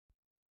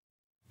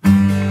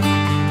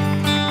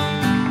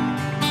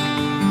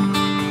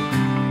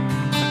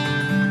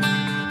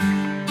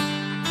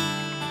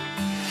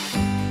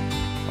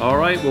All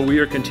right, well, we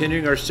are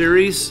continuing our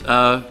series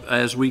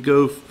as we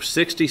go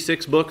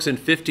 66 books in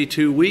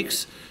 52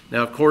 weeks.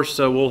 Now, of course,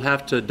 we'll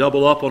have to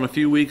double up on a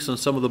few weeks on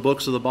some of the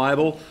books of the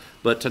Bible,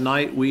 but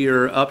tonight we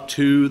are up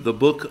to the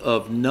book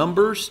of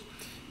Numbers.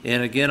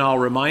 And again, I'll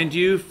remind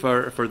you,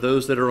 for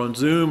those that are on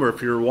Zoom or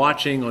if you're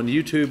watching on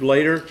YouTube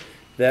later,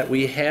 that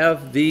we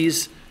have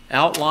these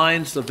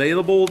outlines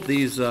available,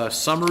 these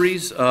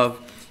summaries of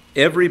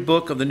every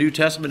book of the New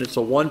Testament. It's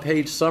a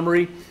one-page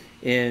summary,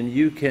 and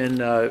you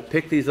can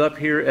pick these up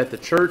here at the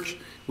church.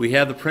 We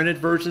have the printed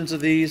versions of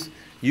these.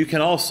 You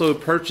can also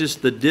purchase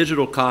the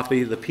digital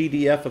copy, the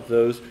PDF of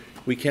those.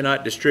 We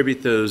cannot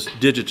distribute those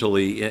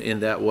digitally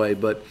in that way,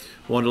 but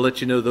I want to let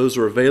you know those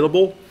are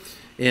available.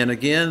 And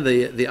again,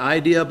 the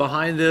idea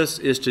behind this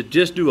is to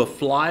just do a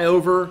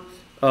flyover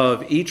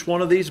of each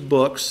one of these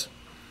books.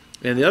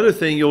 And the other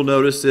thing you'll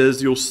notice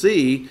is you'll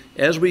see,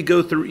 as we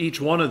go through each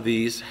one of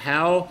these,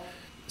 how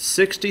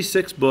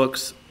 66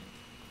 books,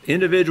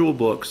 individual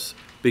books,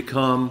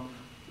 become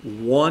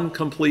one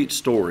complete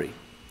story,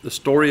 the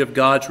story of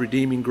God's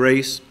redeeming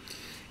grace.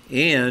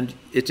 And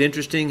it's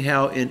interesting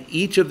how in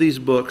each of these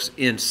books,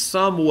 in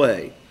some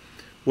way,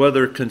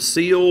 whether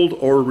concealed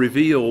or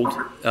revealed,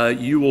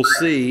 you will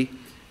see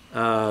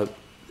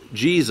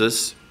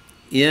Jesus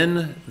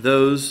in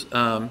those,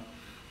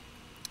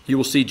 you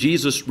will see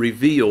Jesus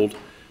revealed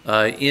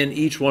in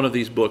each one of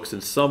these books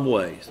in some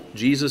ways.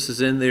 Jesus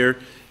is in there.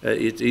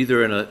 It's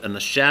either in a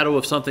shadow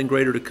of something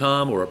greater to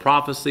come, or a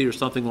prophecy, or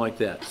something like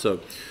that.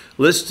 So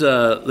let's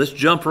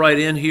jump right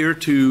in here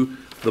to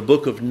the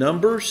book of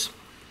Numbers.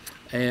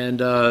 And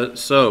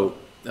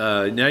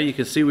now you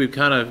can see we've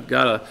kind of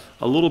got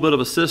a little bit of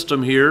a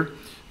system here.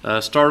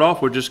 Start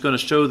off, we're just going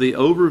to show the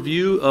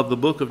overview of the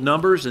book of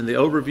Numbers, and the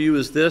overview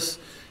is this.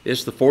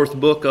 It's the fourth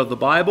book of the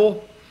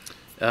Bible.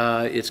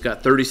 It's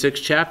got 36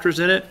 chapters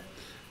in it,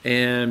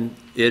 and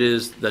it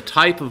is the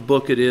type of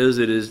book it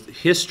is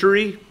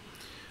history,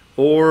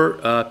 or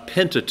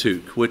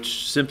Pentateuch,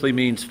 which simply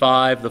means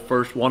one of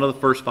the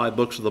first five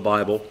books of the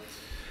Bible.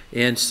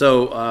 And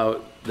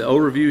so the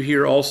overview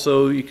here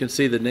also, you can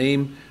see the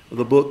name of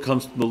the book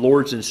comes from the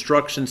Lord's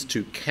instructions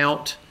to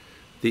count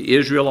the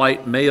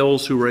Israelite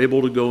males who were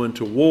able to go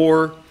into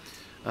war.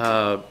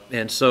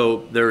 And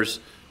so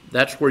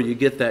that's where you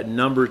get that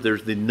number.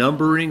 There's the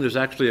numbering. There's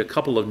actually a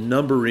couple of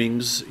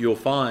numberings you'll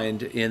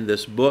find in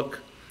this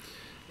book.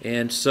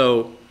 And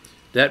so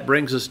that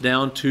brings us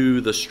down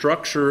to the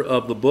structure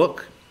of the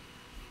book.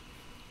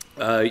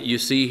 You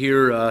see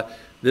here,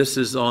 this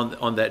is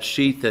on that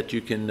sheet that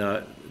you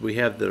can, we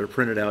have that are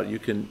printed out, you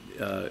can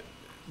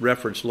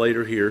reference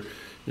later here.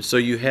 And so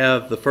you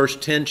have the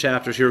first 10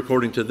 chapters here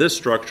according to this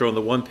structure on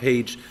the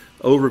one-page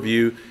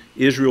overview.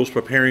 Israel's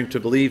preparing to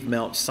leave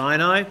Mount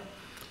Sinai,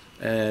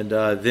 and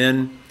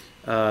then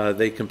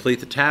they complete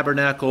the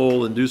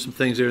tabernacle and do some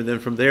things there. And then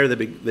from there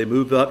they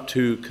move up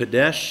to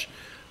Kadesh.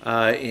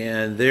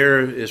 And there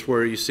is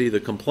where you see the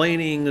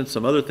complaining and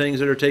some other things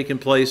that are taking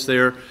place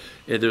there.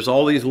 And there's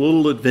all these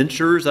little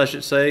adventures, I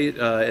should say,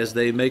 as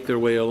they make their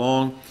way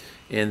along.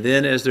 And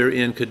then as they're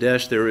in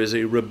Kadesh, there is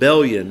a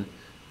rebellion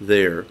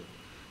there.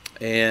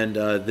 And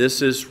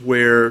this is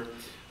where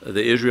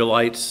the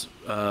Israelites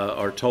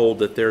are told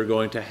that they're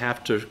going to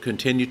have to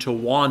continue to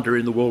wander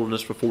in the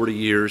wilderness for 40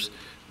 years.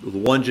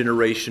 One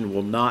generation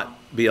will not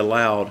be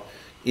allowed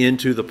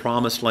into the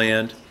promised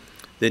land.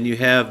 Then you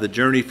have the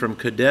journey from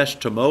Kadesh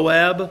to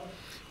Moab,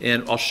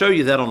 and I'll show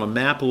you that on a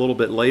map a little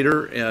bit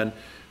later. And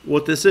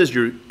what this is,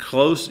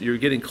 you're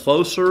getting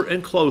closer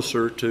and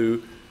closer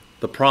to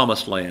the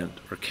promised land,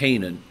 or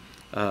Canaan,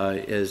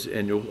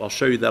 I'll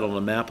show you that on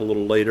a map a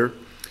little later.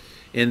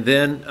 And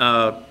then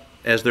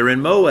as they're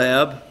in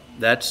Moab,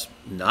 that's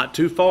not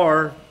too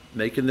far,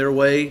 making their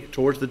way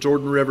towards the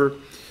Jordan River.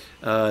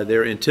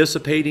 They're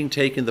anticipating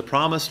taking the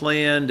promised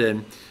land,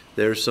 and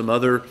there's some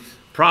other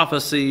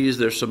prophecies,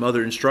 there's some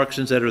other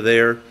instructions that are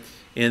there,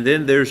 and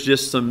then there's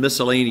just some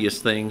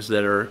miscellaneous things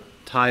that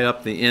tie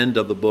up the end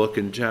of the book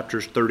in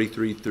chapters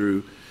 33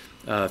 through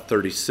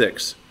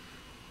 36.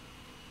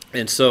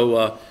 And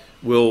so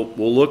we'll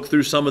look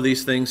through some of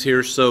these things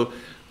here. So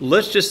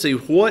let's just see,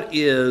 what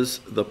is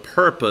the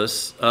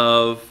purpose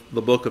of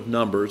the book of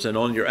Numbers? And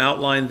on your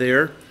outline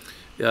there,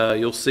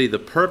 you'll see the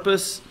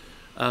purpose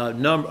of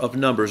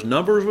Numbers.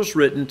 Numbers was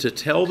written to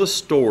tell the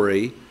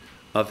story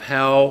of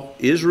how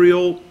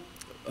Israel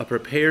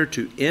prepared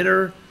to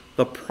enter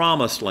the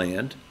promised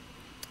land,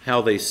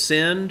 how they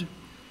sinned,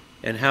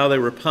 and how they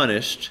were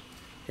punished,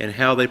 and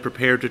how they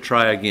prepared to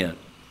try again.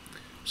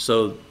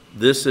 So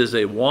this is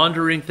a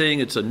wandering thing.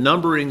 It's a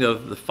numbering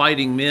of the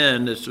fighting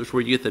men. This is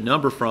where you get the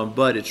number from,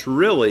 but it's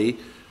really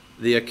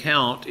the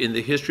account in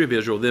the history of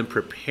Israel, them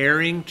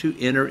preparing to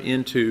enter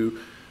into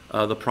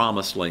the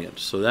promised land.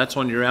 So that's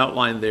on your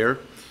outline there.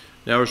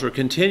 Now, as we're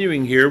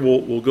continuing here,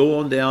 we'll go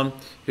on down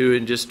here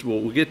and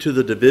we'll get to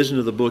the division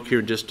of the book here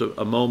in just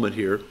a moment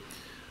here.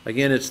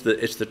 Again, it's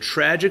the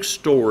tragic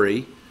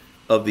story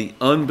of the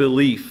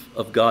unbelief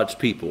of God's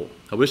people.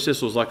 I wish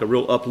this was like a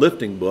real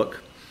uplifting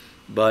book,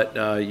 but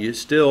you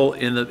still,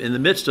 in the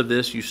midst of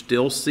this, you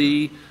still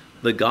see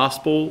the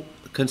gospel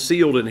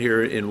concealed in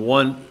here in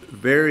one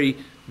very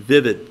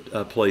vivid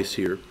place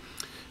here.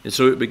 And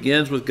so it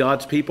begins with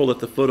God's people at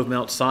the foot of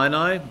Mount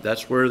Sinai.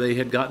 That's where they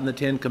had gotten the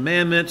Ten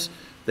Commandments.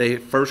 They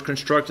first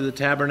constructed the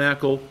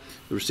tabernacle,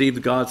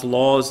 received God's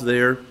laws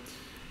there.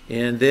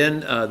 And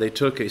then they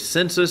took a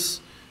census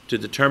to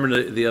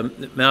determine the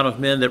amount of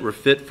men that were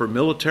fit for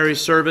military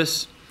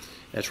service.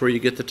 That's where you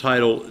get the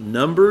title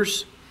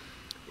Numbers.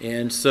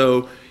 And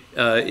so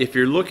if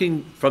you're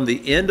looking from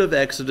the end of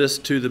Exodus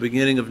to the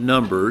beginning of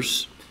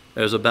Numbers,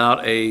 there's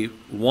about a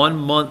 1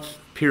 month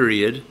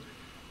period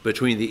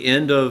between the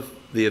end of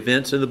the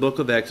events in the book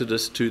of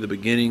Exodus to the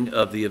beginning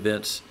of the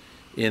events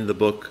in the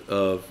book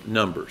of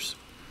Numbers.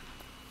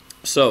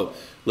 So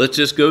let's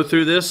just go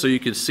through this so you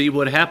can see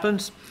what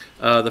happens.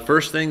 The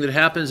first thing that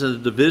happens in the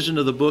division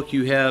of the book,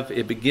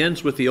 it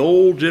begins with the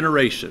old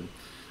generation.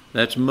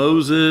 That's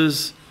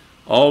Moses,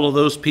 all of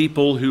those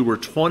people who were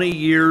 20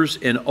 years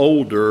and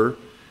older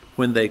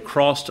when they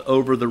crossed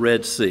over the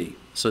Red Sea.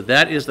 So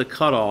that is the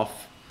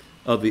cutoff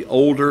of the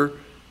older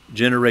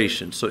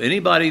generation. So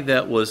anybody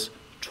that was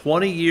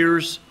 20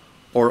 years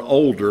or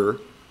older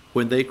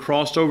when they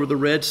crossed over the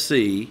Red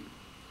Sea,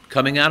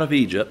 coming out of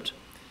Egypt,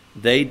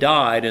 they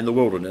died in the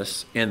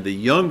wilderness. And the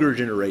younger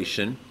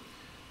generation,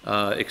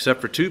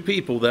 except for 2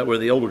 people that were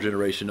the older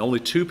generation, only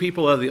 2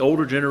 people out of the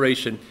older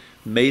generation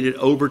made it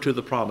over to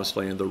the promised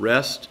land. The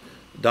rest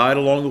died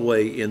along the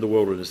way in the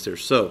wilderness there.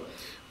 So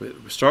we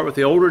start with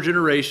the older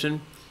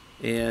generation,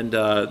 and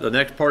the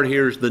next part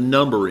here is the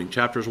numbering,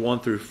 chapters 1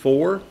 through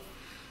 4.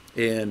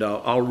 And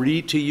I'll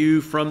read to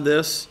you from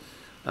this,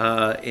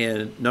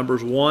 and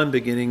Numbers 1,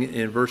 beginning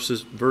in verse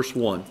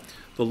 1.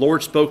 The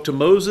Lord spoke to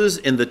Moses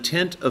in the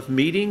tent of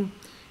meeting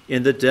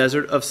in the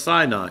desert of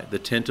Sinai. The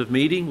tent of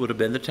meeting would have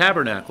been the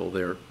tabernacle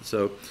there.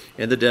 So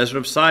in the desert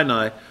of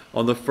Sinai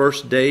on the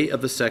first day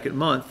of the 2nd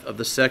month of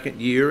the 2nd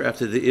year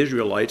after the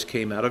Israelites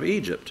came out of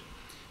Egypt.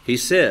 He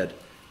said,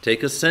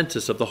 take a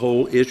census of the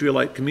whole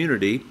Israelite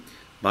community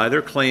by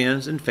their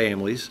clans and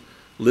families,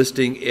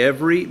 listing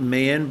every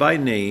man by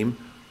name,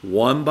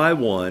 one by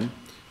one.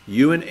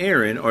 You and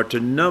Aaron are to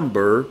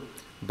number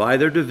by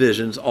their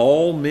divisions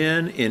all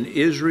men in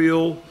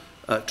Israel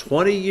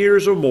 20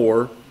 years or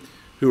more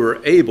who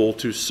are able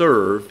to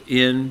serve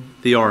in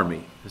the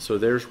army. And so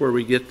there's where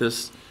we get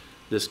this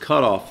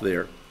cutoff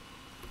there.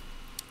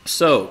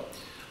 So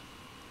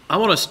I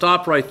want to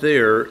stop right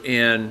there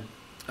and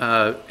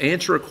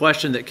answer a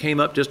question that came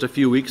up just a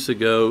few weeks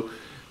ago.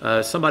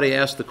 Somebody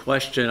asked the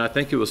question, I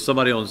think it was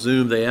somebody on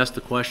Zoom, they asked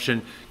the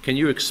question, can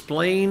you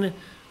explain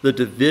the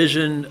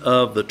division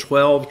of the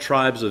 12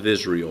 tribes of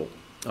Israel,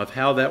 of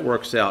how that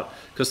works out?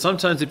 Because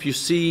sometimes if you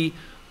see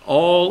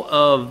all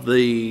of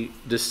the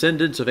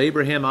descendants of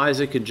Abraham,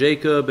 Isaac, and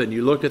Jacob, and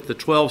you look at the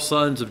 12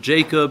 sons of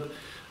Jacob,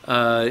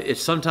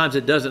 sometimes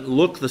it doesn't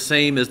look the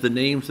same as the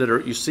names that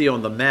you see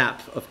on the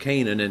map of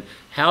Canaan. And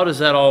how does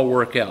that all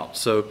work out?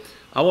 So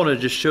I want to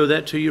just show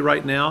that to you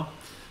right now.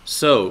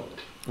 So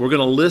we're going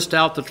to list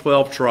out the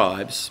 12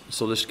 tribes.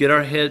 So let's get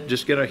our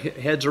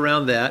heads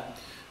around that,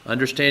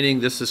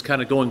 understanding this is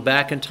kind of going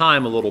back in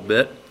time a little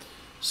bit.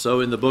 So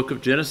in the book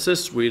of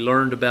Genesis, we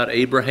learned about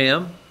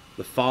Abraham,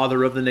 the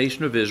father of the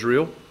nation of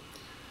Israel.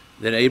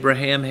 Then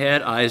Abraham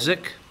had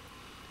Isaac,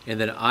 and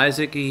then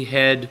Isaac, he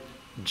had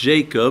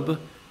Jacob.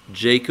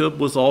 Jacob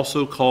was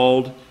also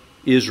called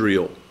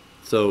Israel.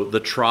 So the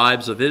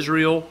tribes of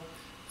Israel,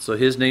 so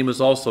his name is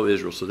also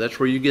Israel. So that's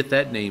where you get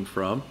that name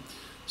from.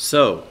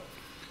 So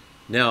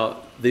now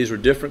these were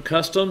different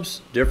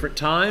customs, different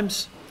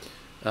times.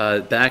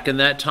 Back in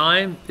that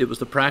time, it was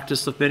the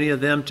practice of many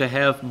of them to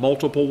have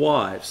multiple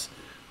wives.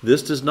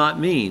 This does not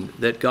mean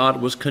that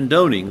God was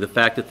condoning the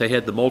fact that they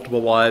had the multiple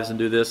wives and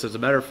do this. As a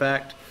matter of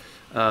fact,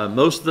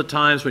 most of the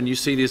times when you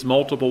see these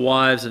multiple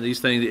wives and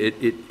these things,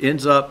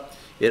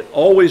 it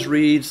always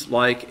reads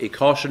like a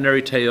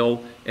cautionary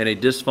tale and a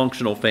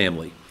dysfunctional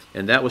family.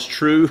 And that was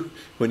true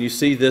when you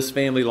see this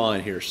family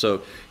line here.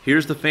 So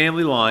here's the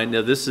family line.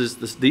 Now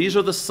these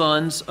are the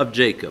sons of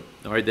Jacob,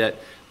 all right,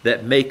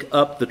 that make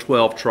up the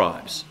 12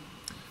 tribes.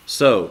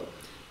 So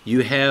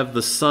you have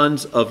the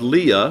sons of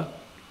Leah,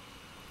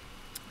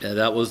 and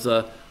that was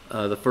the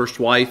first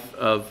wife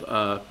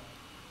of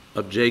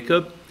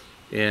Jacob,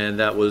 and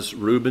that was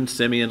Reuben,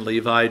 Simeon,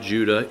 Levi,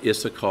 Judah,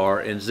 Issachar,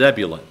 and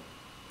Zebulun.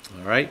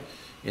 All right,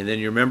 and then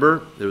you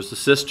remember there was the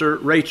sister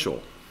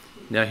Rachel.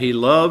 Now he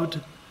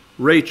loved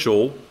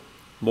Rachel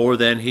more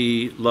than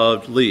he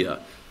loved Leah.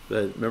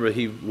 But remember,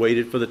 he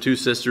waited for the 2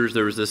 sisters.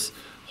 There was this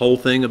whole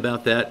thing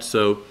about that.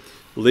 So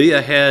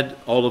Leah had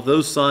all of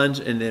those sons,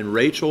 and then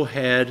Rachel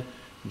had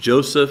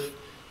Joseph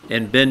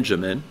and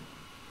Benjamin.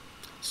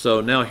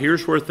 So now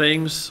here's where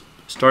things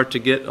start to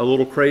get a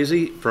little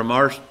crazy from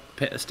our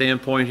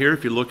standpoint here,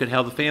 if you look at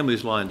how the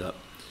families lined up.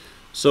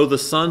 So the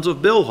sons of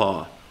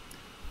Bilhah,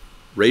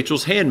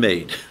 Rachel's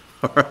handmaid.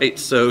 All right,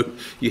 so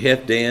you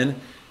have Dan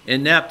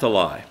and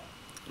Naphtali.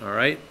 All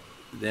right,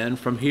 then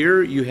from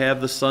here you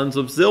have the sons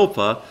of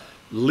Zilpah,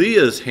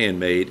 Leah's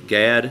handmaid,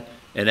 Gad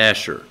and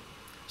Asher.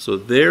 So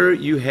there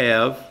you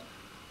have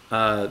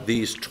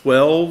these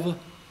 12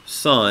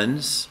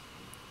 sons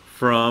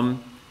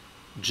from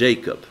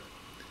Jacob.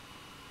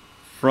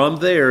 From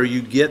there,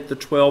 you get the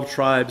 12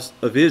 tribes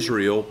of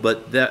Israel,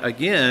 but that,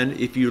 again,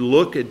 if you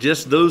look at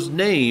just those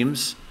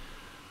names,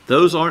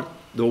 those aren't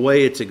the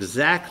way it's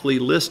exactly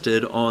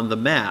listed on the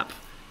map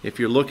if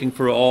you're looking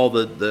for all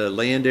the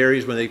land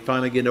areas when they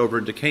finally get over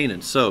into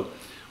Canaan. So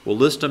we'll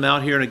list them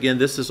out here, and again,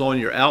 this is on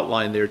your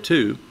outline there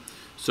too.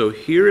 So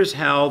here is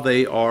how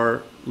they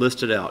are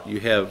listed out. You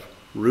have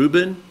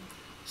Reuben,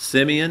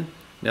 Simeon.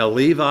 Now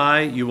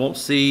Levi, you won't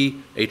see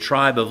a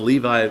tribe of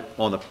Levi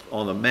on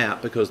the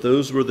map because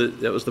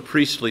that was the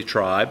priestly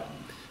tribe.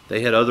 They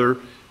had other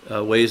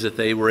ways that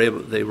they were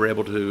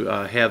able to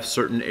have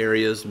certain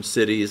areas and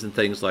cities and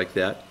things like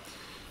that.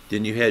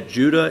 Then you had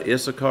Judah,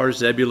 Issachar,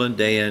 Zebulun,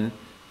 Dan,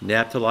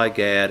 Naphtali,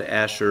 Gad,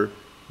 Asher,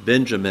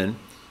 Benjamin.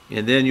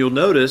 And then you'll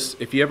notice,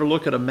 if you ever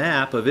look at a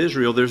map of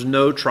Israel, there's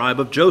no tribe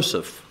of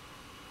Joseph.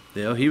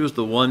 You know, he was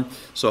the one.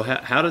 So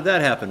how did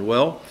that happen?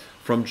 Well,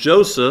 from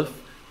Joseph,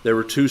 there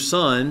were two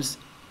sons,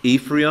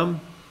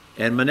 Ephraim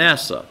and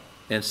Manasseh.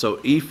 And so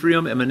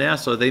Ephraim and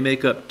Manasseh, they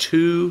make up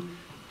two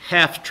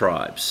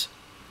half-tribes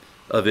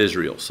of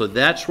Israel. So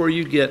that's where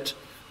you get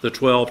the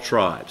 12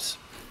 tribes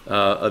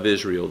of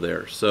Israel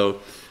there.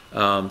 So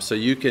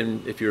you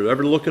can, if you're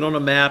ever looking on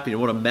a map and you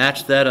want to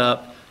match that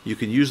up, you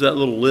can use that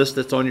little list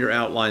that's on your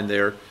outline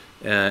there,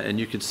 and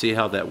you can see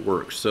how that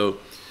works. So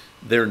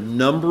they're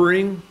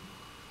numbering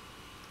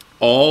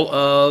all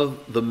of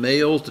the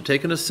males to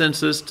take in a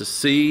census to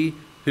see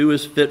who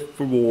is fit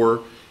for war,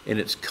 and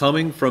it's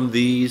coming from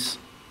these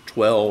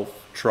 12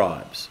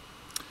 tribes.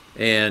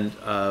 And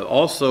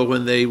also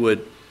when they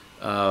would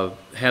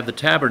have the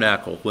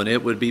tabernacle, when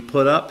it would be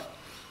put up,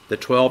 the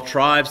 12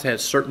 tribes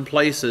had certain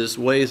places,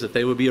 ways that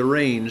they would be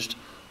arranged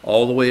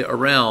all the way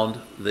around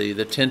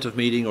the tent of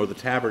meeting or the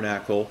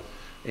tabernacle.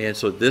 And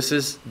so this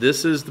is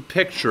the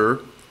picture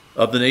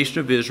of the nation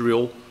of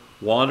Israel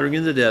wandering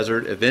in the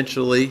desert.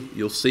 Eventually,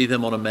 you'll see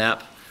them on a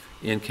map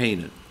in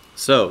Canaan.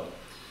 So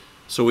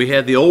we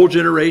had the old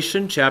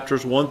generation,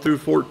 chapters 1 through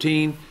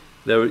 14.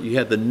 You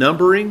had the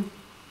numbering.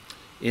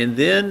 And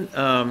then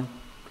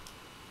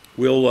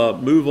we'll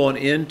move on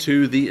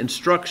into the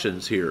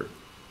instructions here.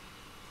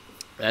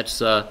 That's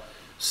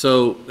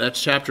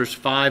chapters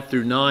 5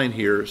 through 9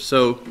 here.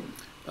 So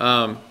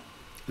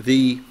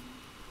these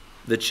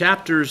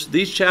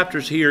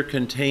chapters here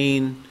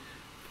contain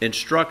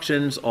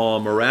instructions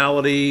on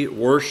morality,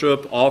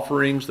 worship,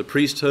 offerings, the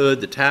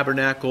priesthood, the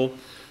tabernacle.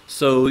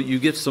 So you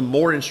get some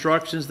more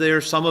instructions there.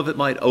 Some of it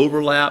might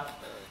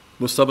overlap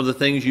with some of the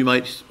things you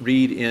might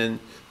read in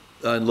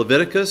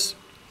Leviticus.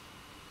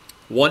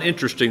 One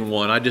interesting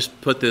one, I just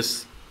put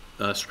this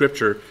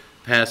scripture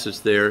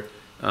passage there,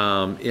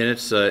 and it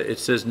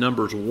says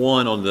Numbers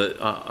 1 on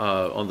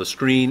the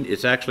screen.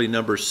 It's actually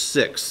Numbers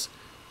 6,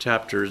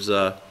 chapters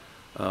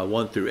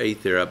 1 through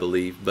 8 there, I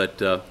believe. But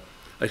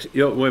wait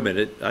a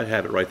minute, I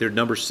have it right there.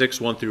 Numbers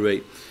 6, 1 through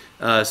 8.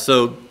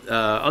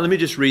 Let me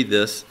just read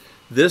this.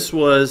 This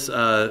was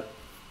an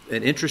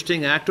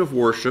interesting act of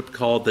worship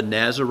called the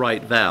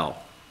Nazirite vow.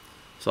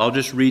 So I'll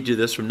just read you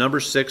this from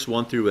Numbers 6,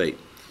 1 through 8.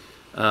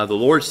 The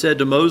Lord said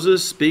to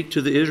Moses, "Speak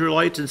to the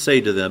Israelites and say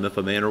to them, if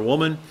a man or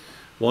woman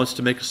wants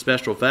to make a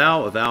special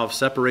vow, a vow of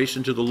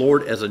separation to the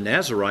Lord as a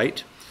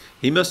Nazirite,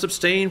 he must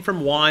abstain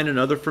from wine and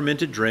other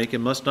fermented drink,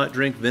 and must not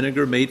drink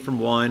vinegar made from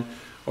wine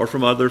or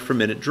from other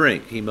fermented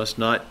drink. He must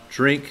not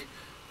drink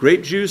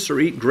grape juice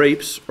or eat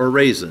grapes or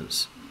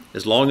raisins.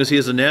 As long as he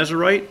is a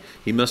Nazirite,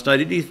 he must not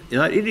eat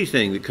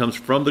anything that comes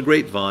from the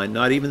grapevine,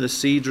 not even the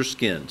seeds or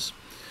skins.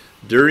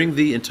 During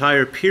the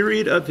entire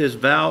period of his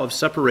vow of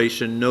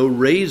separation, no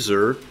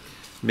razor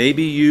may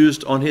be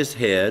used on his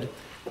head.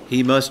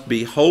 He must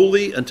be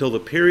holy until the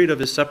period of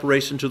his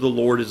separation to the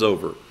Lord is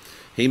over.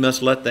 He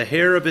must let the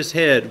hair of his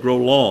head grow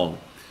long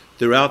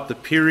throughout the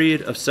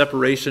period of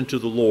separation to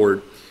the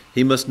Lord.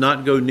 He must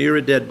not go near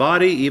a dead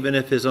body, even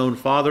if his own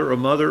father or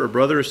mother or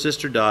brother or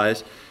sister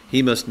dies.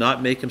 He must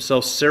not make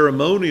himself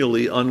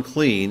ceremonially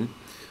unclean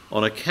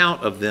on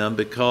account of them,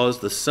 because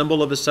the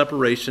symbol of his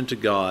separation to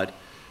God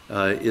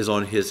is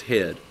on his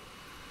head.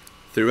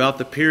 Throughout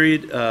the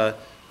period of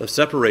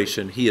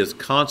separation, he is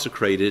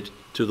consecrated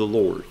to the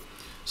Lord."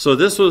 So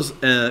this was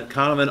kind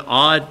of an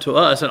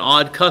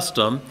odd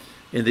custom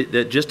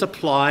that just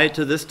applied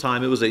to this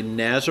time. It was a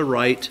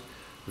Nazirite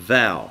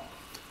vow.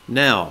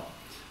 Now,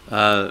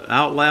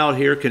 out loud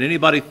here, can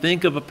anybody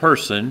think of a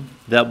person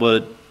that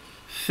would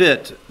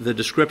fit the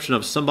description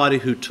of somebody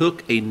who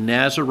took a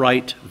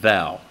Nazirite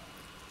vow?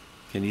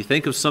 Can you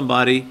think of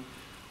somebody?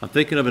 I'm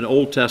thinking of an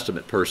Old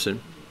Testament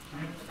person.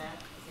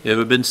 It would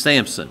have been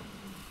Samson.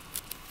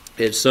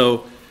 And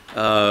so,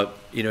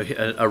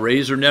 a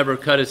razor never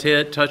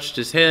touched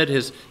his head.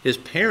 His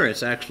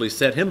parents actually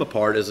set him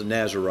apart as a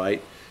Nazirite,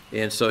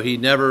 and so he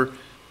never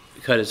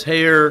cut his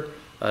hair.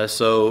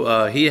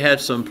 So he had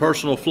some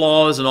personal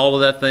flaws and all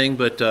of that thing,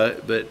 but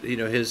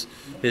his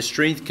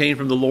strength came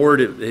from the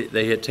Lord.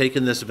 They had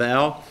taken this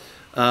vow.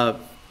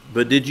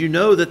 But did you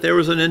know that there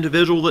was an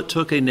individual that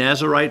took a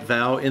Nazirite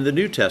vow in the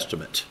New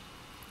Testament?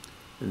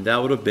 And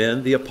that would have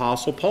been the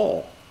Apostle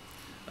Paul.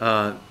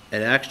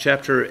 in Acts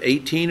chapter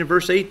 18 and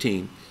verse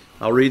 18.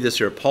 I'll read this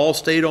here. Paul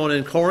stayed on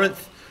in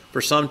Corinth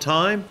for some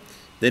time.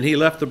 Then he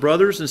left the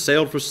brothers and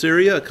sailed for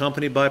Syria,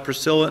 accompanied by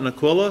Priscilla and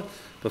Aquila.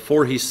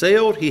 Before he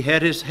sailed, he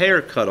had his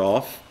hair cut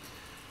off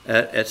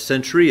at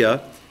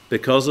Cenchrea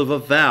because of a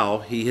vow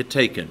he had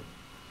taken.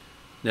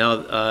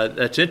 Now,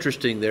 that's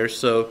interesting there.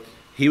 So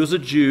he was a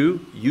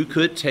Jew. You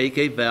could take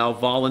a vow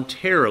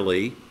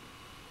voluntarily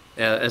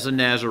as a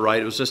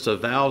Nazirite. It was just a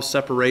vow of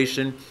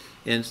separation.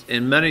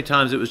 And many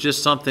times it was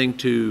just something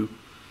to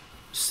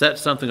set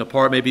something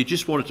apart. Maybe you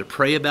just wanted to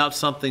pray about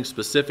something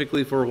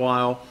specifically for a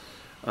while,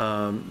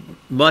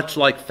 much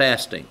like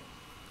fasting,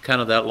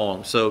 kind of that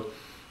long. So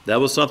that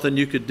was something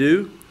you could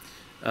do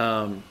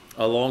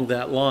along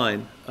that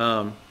line.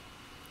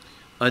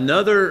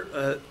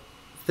 Another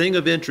thing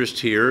of interest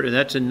here, and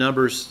that's in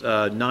Numbers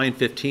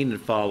 9:15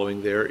 and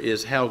following there,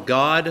 is how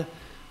God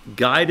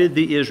guided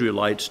the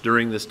Israelites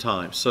during this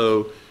time.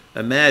 So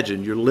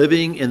imagine you're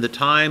living in the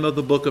time of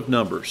the book of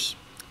Numbers.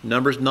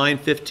 Numbers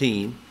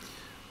 9:15.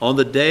 On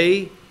the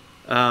day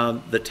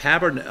the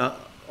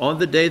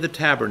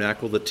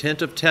tabernacle, the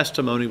tent of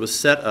testimony, was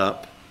set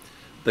up,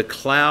 the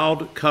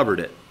cloud covered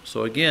it.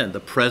 So again, the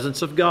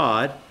presence of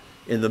God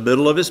in the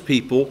middle of his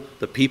people.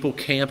 The people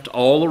camped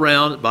all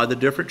around by the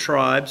different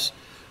tribes.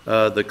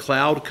 The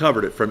cloud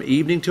covered it. From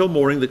evening till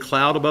morning, the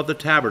cloud above the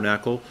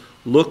tabernacle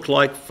looked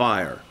like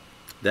fire.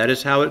 That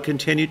is how it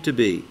continued to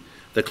be.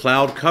 The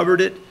cloud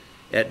covered it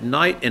at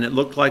night, and it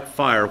looked like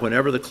fire.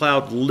 Whenever the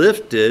cloud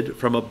lifted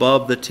from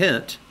above the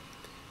tent,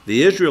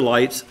 the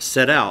Israelites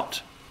set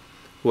out.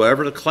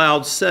 Wherever the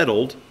cloud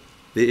settled,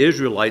 the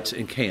Israelites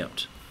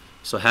encamped.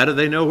 So how did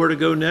they know where to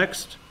go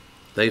next?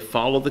 They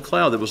followed the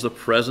cloud. It was the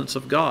presence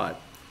of God.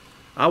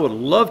 I would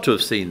love to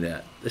have seen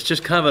that. It's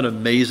just kind of an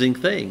amazing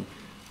thing.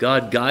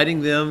 God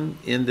guiding them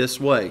in this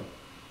way.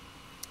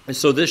 And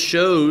so this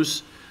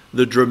shows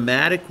the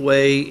dramatic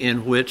way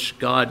in which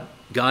God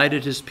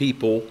guided his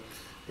people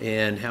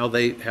and how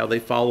they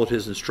followed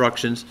his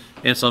instructions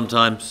and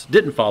sometimes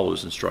didn't follow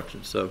his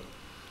instructions. So,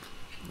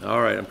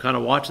 all right, I'm kind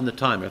of watching the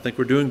time. I think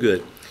we're doing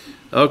good.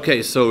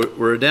 Okay, so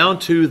we're down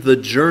to the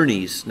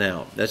journeys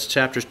now. That's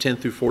chapters 10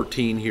 through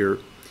 14 here.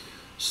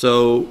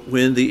 So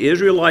when the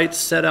Israelites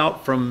set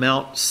out from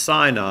Mount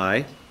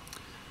Sinai,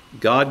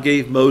 God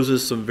gave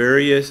Moses some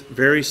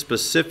very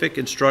specific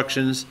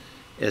instructions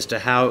as to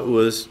how it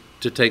was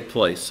to take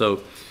place.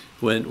 So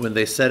when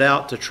they set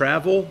out to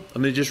travel,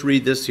 let me just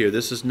read this here.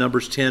 This is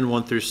Numbers 10,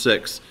 1 through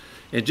 6.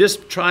 And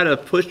just try to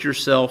put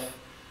yourself,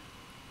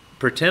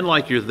 pretend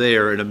like you're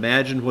there and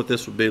imagine what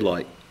this would be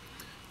like.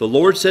 The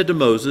Lord said to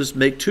Moses,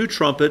 "Make 2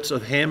 trumpets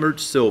of hammered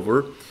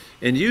silver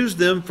and use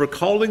them for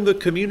calling the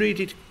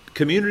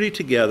community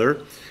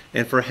together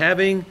and for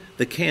having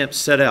the camp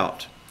set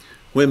out.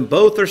 When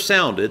both are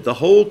sounded, the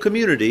whole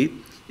community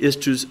is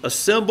to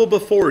assemble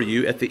before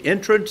you at the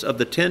entrance of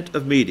the tent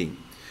of meeting.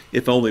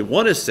 If only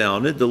one is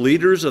sounded, the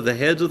leaders of the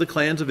heads of the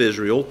clans of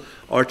Israel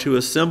are to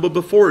assemble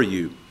before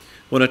you.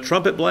 When a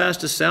trumpet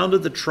blast is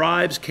sounded, the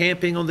tribes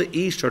camping on the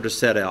east are to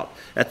set out.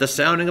 At the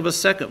sounding of a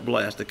second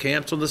blast, the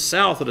camps on the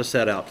south are to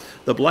set out.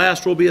 The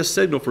blast will be a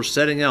signal for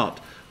setting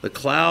out. The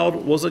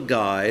cloud was a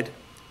guide,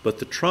 but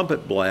the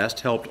trumpet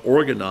blast helped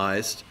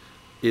organize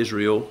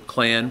Israel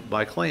clan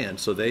by clan."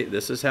 So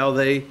this is how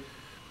they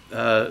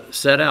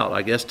set out.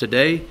 I guess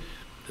today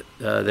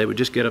they would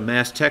just get a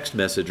mass text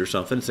message or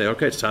something and say,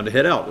 "Okay, it's time to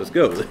head out. Let's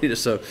go."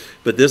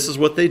 But this is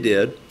what they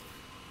did.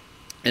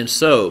 And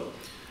so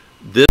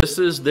this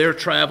is their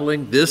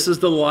traveling. This is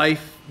the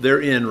life they're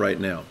in right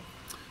now.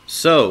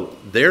 So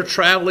they're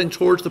traveling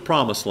towards the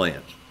promised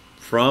land.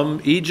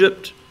 From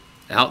Egypt,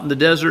 out in the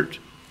desert,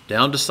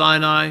 down to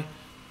Sinai,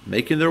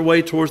 making their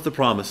way towards the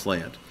promised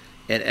land.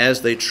 And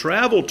as they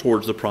traveled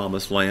towards the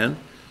promised land,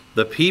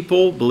 the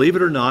people, believe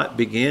it or not,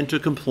 began to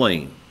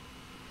complain.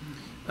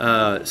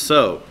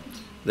 So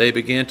they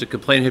began to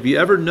complain. Have you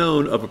ever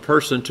known of a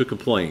person to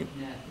complain?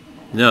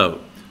 No.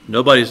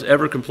 Nobody's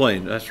ever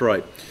complained. That's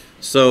right.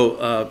 So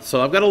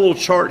I've got a little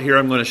chart here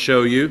I'm going to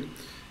show you,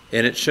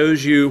 and it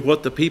shows you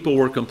what the people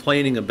were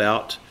complaining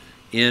about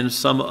in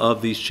some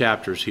of these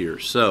chapters here.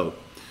 So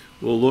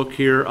we'll look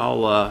here.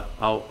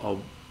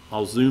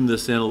 I'll zoom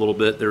this in a little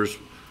bit. There's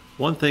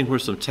one thing where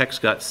some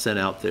text got sent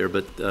out there,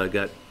 but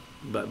got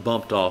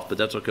bumped off, but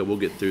that's okay. We'll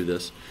get through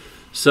this.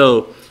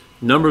 So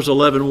Numbers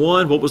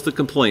 11:1, what was the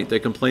complaint? They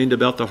complained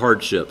about the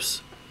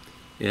hardships.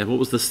 And what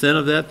was the sin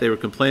of that? They were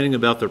complaining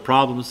about their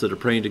problems, that are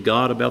praying to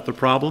God about their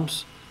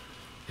problems.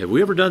 Have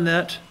we ever done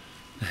that?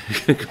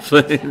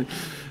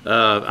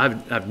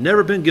 I've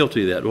never been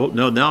guilty of that. Well,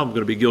 no, now I'm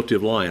going to be guilty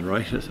of lying,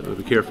 right? So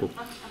be careful.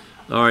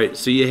 All right,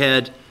 so you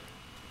had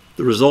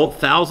the result,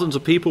 thousands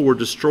of people were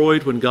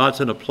destroyed when God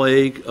sent a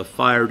plague of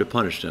fire to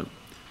punish them.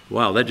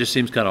 Wow, that just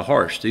seems kind of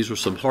harsh. These were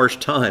some harsh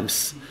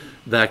times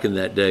back in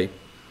that day.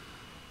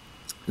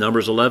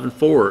 Numbers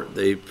 11:4,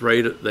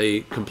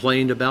 they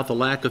complained about the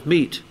lack of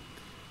meat.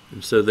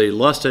 And so they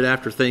lusted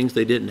after things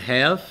they didn't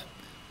have.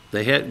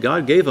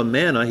 God gave them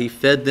manna. He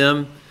fed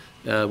them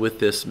with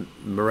this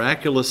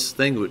miraculous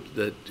thing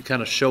that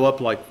kind of show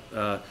up like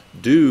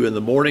dew in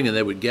the morning, and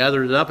they would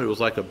gather it up. It was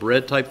like a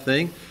bread type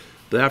thing.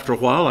 But after a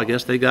while, I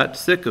guess they got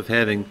sick of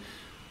having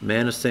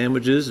manna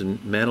sandwiches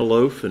and manna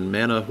loaf and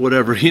manna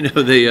whatever, and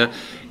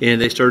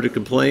they started to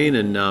complain,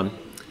 and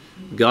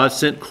God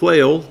sent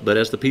quail, but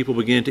as the people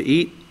began to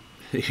eat,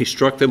 he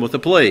struck them with a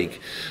plague.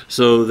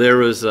 So there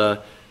was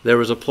a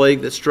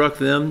plague that struck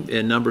them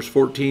in Numbers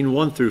 14,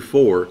 1 through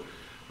 4.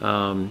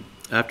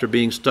 After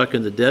being stuck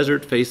in the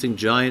desert, facing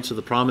giants of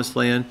the promised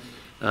land,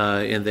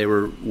 and they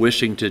were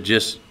wishing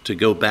to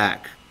go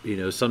back.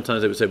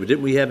 Sometimes they would say, "But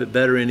didn't we have it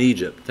better in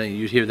Egypt?"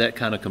 You'd hear that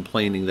kind of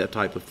complaining, that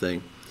type of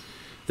thing.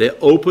 They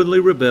openly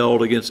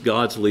rebelled against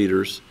God's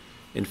leaders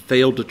and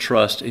failed to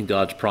trust in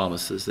God's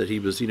promises. That He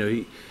was,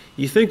 you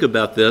think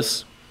about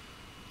this.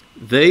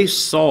 They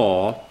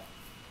saw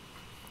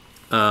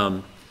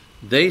the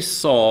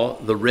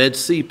Red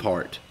Sea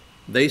part.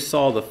 They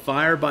saw the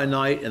fire by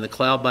night and the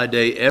cloud by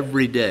day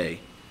every day,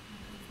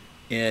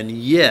 and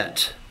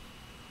yet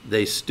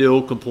they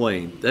still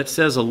complained. That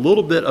says a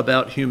little bit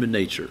about human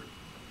nature.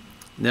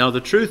 Now,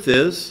 the truth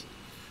is,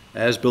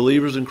 as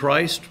believers in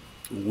Christ,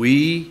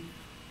 we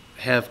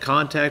have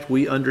contact,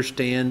 we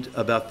understand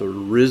about the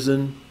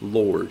risen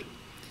Lord.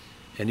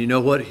 And you know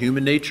what?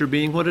 Human nature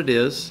being what it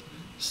is,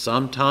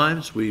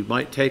 sometimes we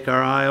might take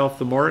our eye off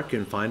the mark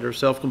and find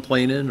ourselves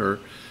complaining or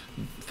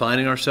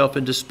finding ourselves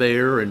in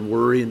despair and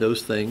worry and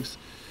those things.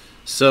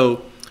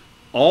 So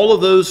all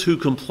of those who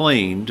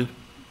complained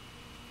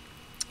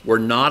were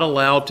not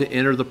allowed to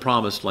enter the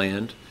promised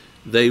land.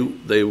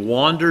 They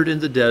wandered in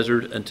the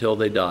desert until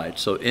they died.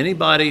 So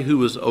anybody who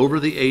was over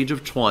the age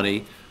of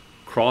 20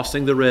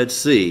 crossing the Red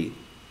Sea,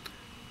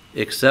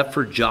 except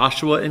for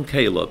Joshua and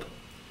Caleb,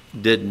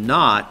 did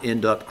not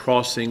end up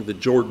crossing the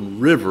Jordan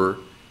River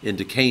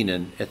into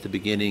Canaan at the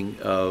beginning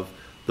of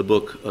the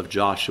book of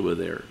Joshua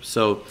there.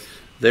 So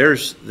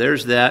there's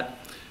that.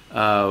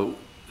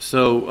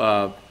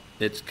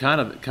 It's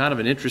kind of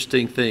an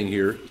interesting thing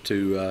here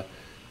to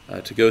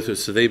go through.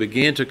 So they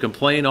began to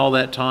complain all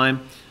that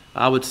time.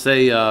 I would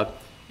say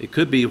it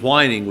could be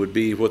whining would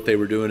be what they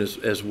were doing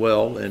as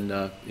well,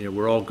 and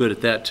we're all good at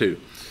that too.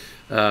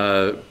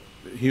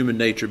 Human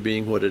nature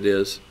being what it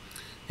is,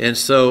 and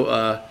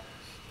so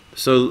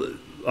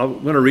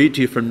I'm going to read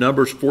to you from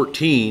Numbers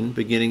 14,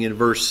 beginning in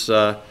verse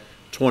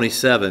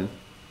 27.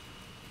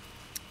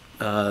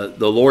 The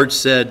Lord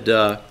said,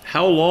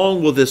 "How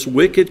long will this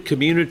wicked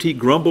community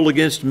grumble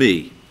against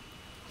me?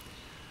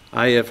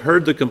 I have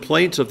heard the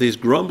complaints of these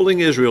grumbling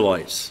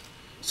Israelites.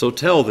 So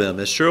tell them,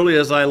 as surely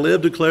as I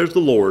live, declares the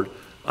Lord,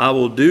 I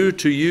will do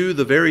to you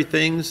the very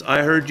things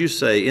I heard you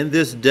say. In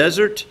this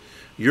desert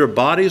your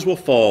bodies will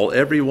fall,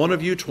 every one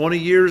of you 20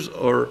 years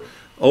or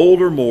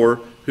old or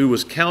more, who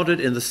was counted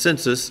in the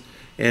census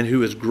and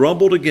who has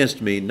grumbled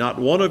against me. Not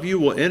one of you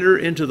will enter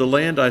into the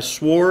land I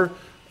swore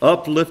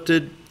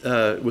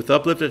with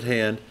uplifted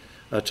hand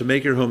to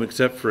make your home,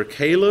 except for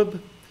Caleb,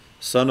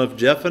 son of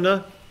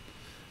Jephunneh,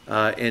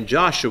 and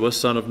Joshua,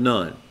 son of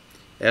Nun.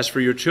 As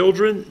for your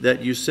children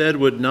that you said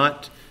would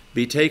not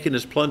be taken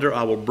as plunder,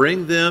 I will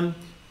bring them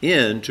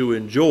in to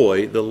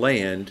enjoy the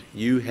land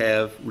you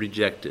have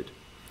rejected."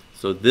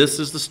 So this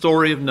is the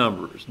story of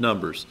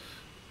Numbers.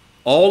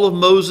 All of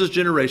Moses'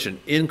 generation,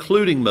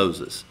 including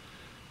Moses,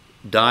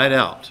 died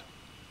out.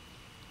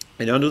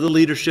 And under the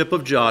leadership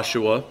of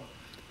Joshua,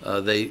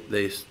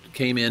 they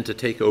came in to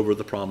take over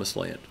the promised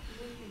land.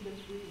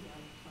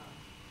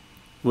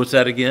 What's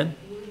that again?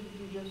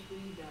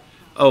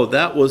 Oh,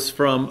 that was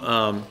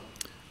from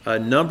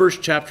Numbers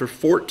chapter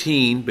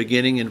 14,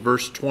 beginning in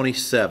verse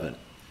 27.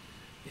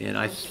 And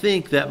I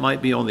think that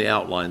might be on the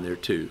outline there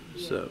too.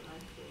 So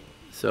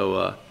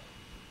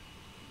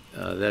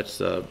that's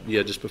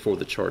just before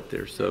the chart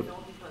there. So,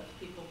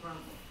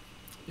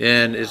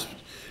 and it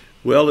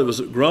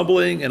was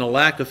grumbling and a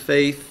lack of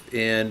faith,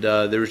 and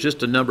there was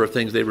just a number of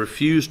things. They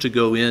refused to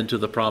go into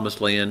the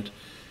promised land,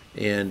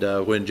 and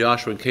when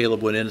Joshua and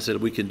Caleb went in and said,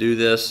 "We can do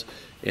this,"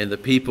 and the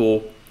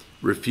people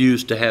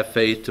refused to have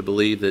faith to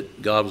believe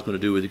that God was going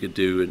to do what He could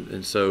do,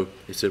 and so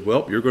He said,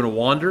 "Well, you're going to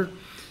wander.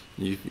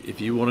 If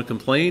you want to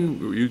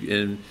complain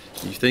and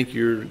you think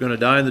you're going to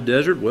die in the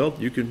desert, well,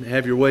 you can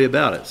have your way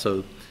about it."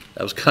 So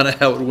that was kind of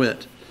how it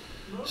went.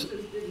 Moses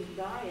didn't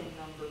die in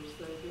Numbers,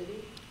 though, did he?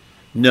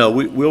 No,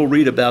 we'll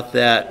read about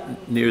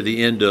that near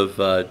the end of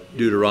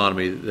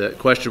Deuteronomy. The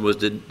question was,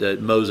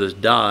 did Moses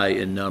die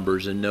in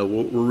Numbers? And no,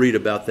 we'll read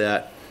about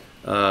that.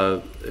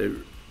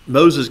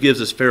 Moses gives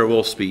his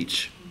farewell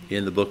speech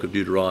in the book of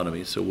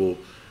Deuteronomy, so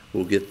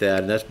we'll get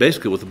that. And that's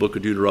basically what the book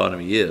of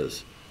Deuteronomy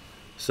is.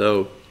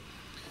 So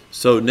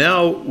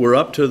now we're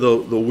up to the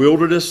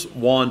wilderness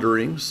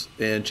wanderings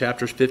in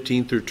chapters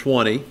 15 through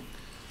 20.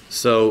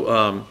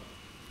 So,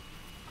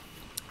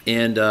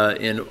 and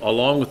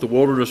along with the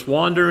wilderness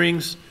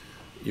wanderings,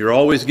 you're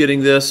always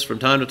getting this from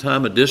time to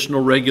time,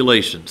 additional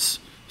regulations,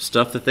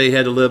 stuff that they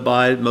had to live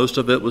by. Most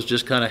of it was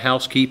just kind of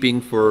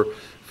housekeeping for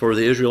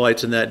the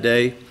Israelites in that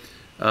day.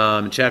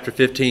 In chapter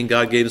 15,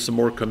 God gave us some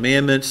more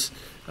commandments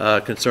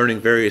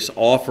concerning various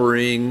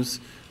offerings,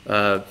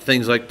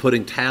 things like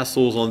putting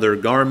tassels on their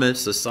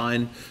garments, a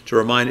sign to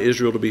remind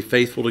Israel to be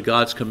faithful to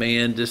God's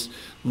command, just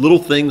little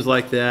things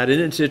like that.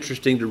 And it's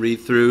interesting to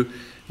read through.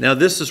 Now,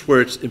 this is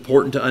where it's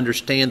important to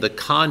understand the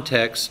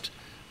context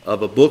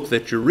of a book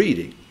that you're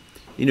reading.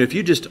 You know, if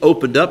you just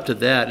opened up to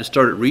that and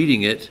started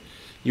reading it,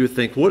 you would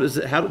think, what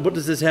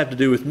does this have to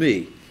do with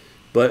me?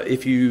 But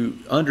if you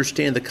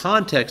understand the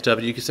context of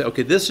it, you can say,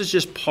 okay, this is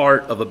just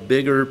part of a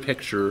bigger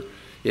picture.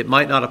 It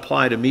might not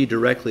apply to me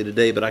directly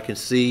today, but I can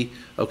see,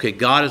 okay,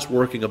 God is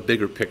working a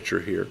bigger picture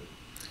here.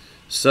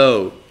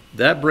 So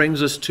that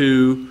brings us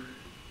to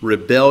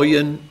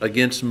rebellion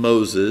against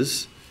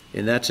Moses,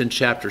 and that's in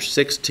chapter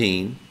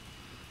 16.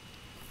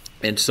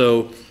 And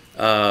so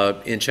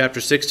in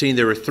chapter 16,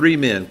 there were three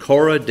men,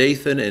 Korah,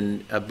 Dathan,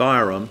 and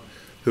Abiram,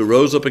 who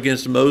rose up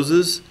against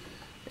Moses,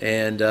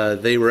 and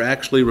they were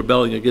actually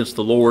rebelling against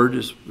the Lord,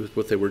 is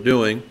what they were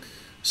doing.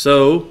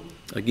 So,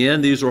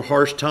 again, these were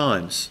harsh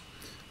times.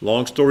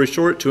 Long story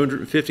short,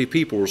 250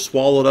 people were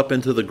swallowed up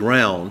into the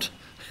ground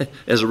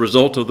as a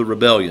result of the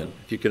rebellion,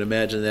 if you can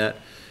imagine that.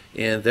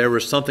 And there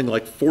was something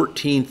like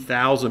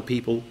 14,000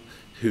 people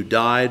who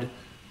died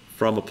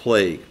from a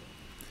plague.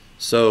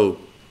 So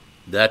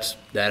that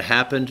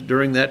happened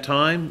during that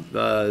time.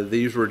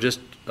 These were just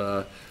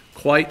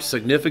quite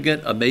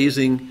significant,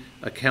 amazing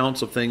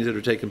accounts of things that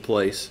are taking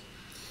place.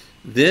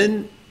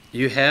 Then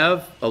you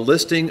have a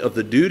listing of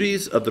the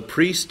duties of the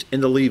priest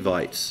and the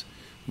Levites.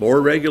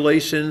 More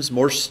regulations,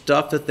 more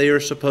stuff that they are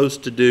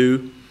supposed to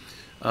do.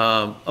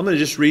 I'm going to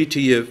just read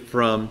to you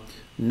from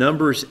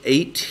Numbers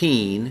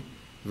 18,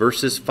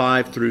 verses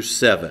 5 through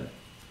 7.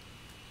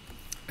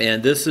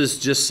 And this is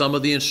just some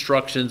of the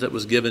instructions that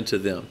was given to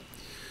them.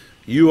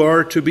 You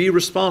are to be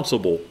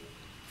responsible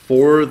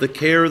for the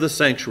care of the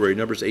sanctuary,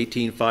 Numbers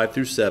 18, 5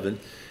 through 7,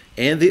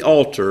 and the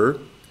altar,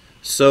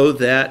 so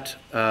that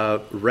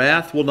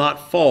wrath will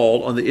not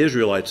fall on the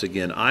Israelites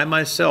again. I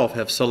myself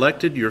have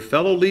selected your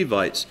fellow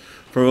Levites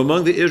from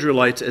among the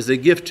Israelites as a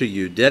gift to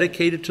you,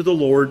 dedicated to the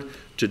Lord,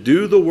 to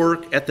do the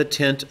work at the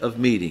tent of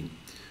meeting.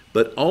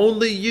 But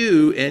only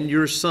you and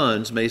your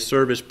sons may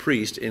serve as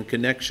priests in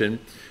connection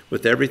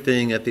with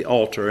everything at the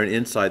altar and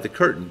inside the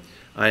curtain.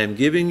 I am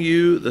giving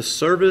you the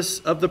service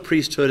of the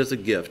priesthood as a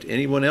gift.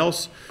 Anyone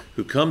else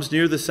who comes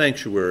near the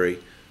sanctuary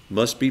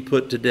must be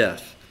put to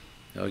death.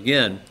 Now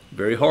again,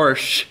 very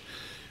harsh.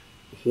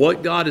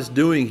 What God is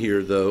doing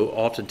here, though,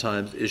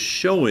 oftentimes is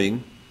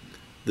showing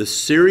the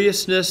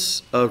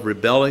seriousness of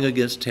rebelling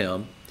against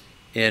him,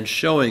 and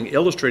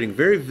illustrating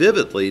very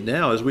vividly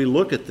now as we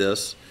look at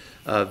this,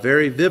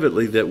 very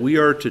vividly, that we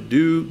are to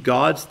do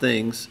God's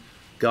things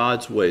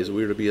God's ways.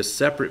 We are to be a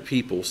separate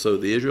people. So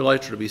the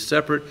Israelites are to be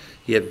separate.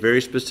 He had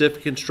very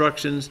specific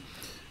instructions.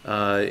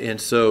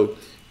 And so,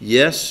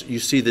 yes, you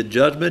see the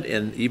judgment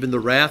and even the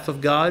wrath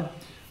of God,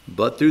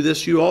 but through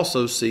this you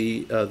also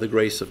see the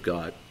grace of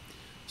God.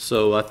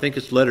 So I think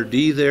it's letter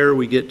D there.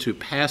 We get to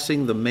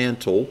passing the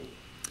mantle.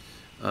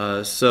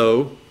 This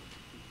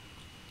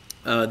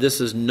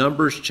is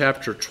Numbers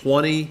chapter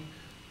 20,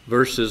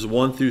 verses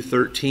 1 through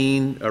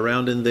 13,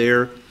 around in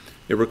there.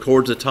 It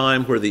records a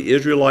time where the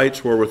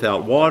Israelites were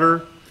without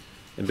water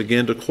and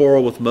began to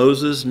quarrel with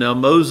Moses. Now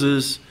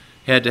Moses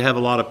had to have a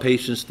lot of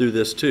patience through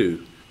this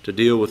too, to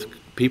deal with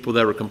people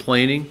that were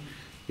complaining.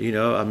 You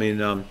know, I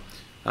mean,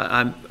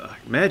 I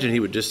imagine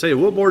he would just say,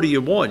 what more do you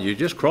want? You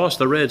just crossed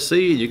the Red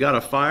Sea, you got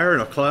a fire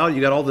and a cloud,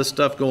 you got all this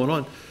stuff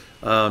going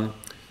on.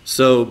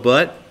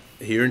 But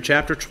here in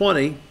chapter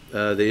 20,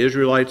 the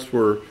Israelites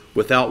were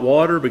without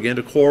water, began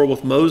to quarrel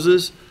with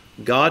Moses.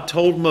 God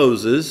told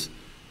Moses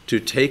to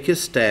take his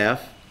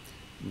staff,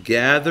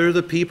 gather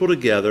the people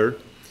together,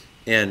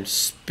 and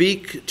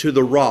speak to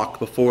the rock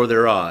before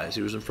their eyes.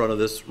 He was in front of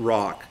this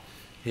rock.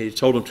 He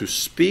told them to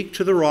speak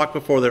to the rock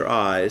before their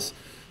eyes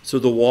so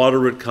the water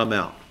would come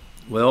out.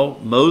 Well,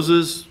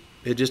 Moses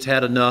had just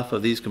had enough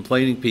of these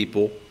complaining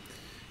people,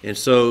 and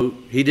so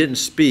he didn't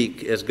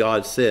speak as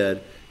God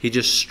said. He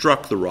just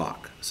struck the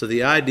rock. So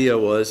the idea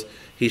was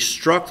he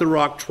struck the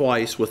rock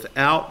twice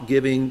without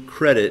giving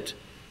credit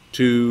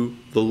to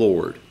the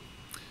Lord.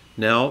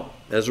 Now,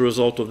 as a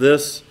result of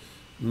this,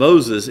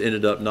 Moses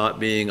ended up not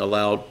being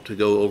allowed to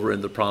go over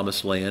in the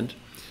promised land.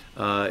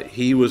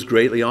 He was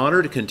greatly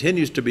honored,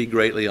 continues to be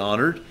greatly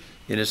honored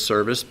in his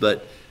service,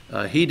 but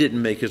he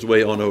didn't make his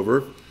way on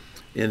over.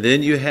 And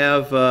then you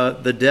have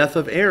the death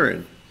of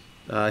Aaron,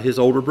 his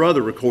older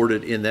brother,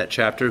 recorded in that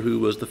chapter, who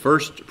was the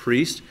first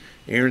priest.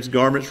 Aaron's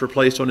garments were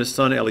placed on his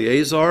son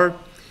Eleazar,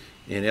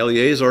 and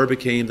Eleazar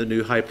became the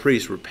new high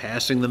priest. We're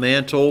passing the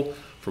mantle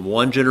from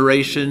one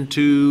generation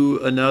to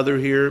another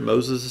here.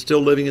 Moses is still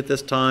living at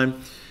this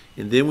time.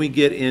 And then we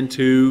get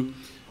into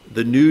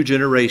the new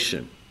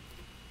generation.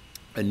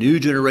 A new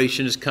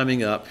generation is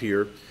coming up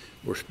here.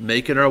 We're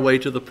making our way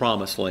to the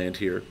promised land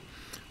here.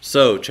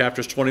 So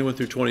chapters 21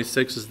 through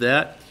 26 is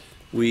that.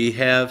 We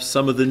have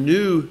some of the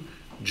new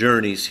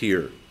journeys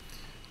here.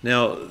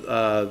 Now,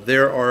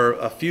 there are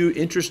a few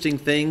interesting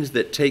things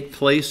that take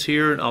place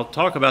here, and I'll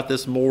talk about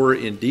this more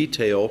in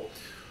detail.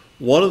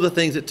 One of the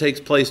things that takes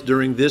place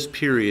during this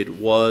period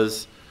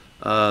was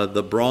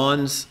the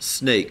bronze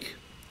snake.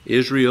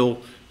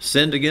 Israel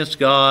sinned against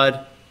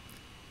God.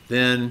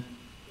 Then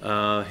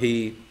and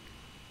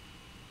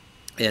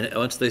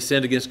once they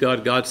sinned against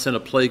God, God sent a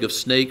plague of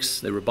snakes.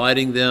 They were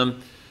biting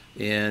them.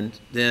 And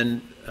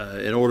then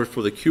in order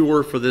for the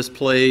cure for this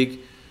plague,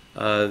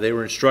 they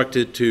were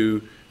instructed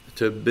to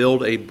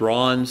build a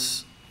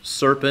bronze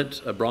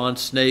serpent, a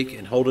bronze snake,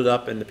 and hold it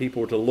up, and the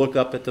people were to look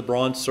up at the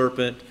bronze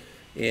serpent,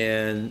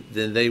 and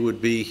then they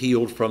would be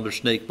healed from their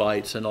snake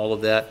bites and all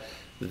of that.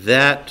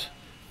 That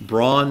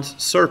bronze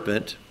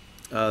serpent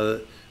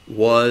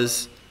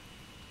was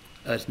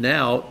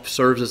now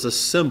serves as a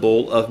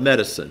symbol of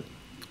medicine.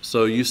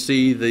 So you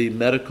see the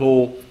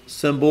medical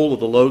symbol of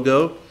the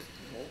logo.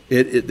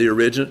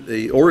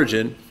 The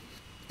origin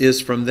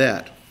is from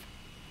that.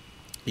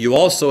 You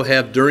also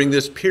have, during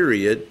this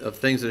period of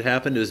things that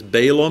happened, is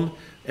Balaam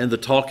and the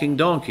talking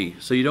donkey.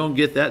 So you don't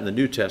get that in the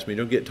New Testament.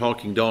 You don't get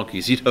talking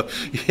donkeys,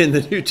 in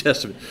the New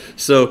Testament.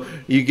 So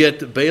you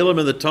get Balaam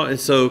and the talking.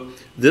 So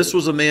this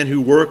was a man who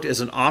worked as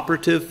an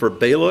operative for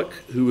Balak,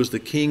 who was the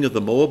king of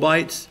the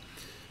Moabites.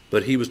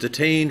 But he was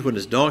detained when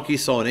his donkey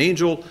saw an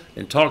angel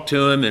and talked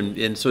to him.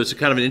 And so it's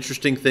kind of an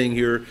interesting thing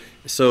here.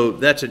 So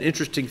that's an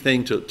interesting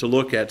thing to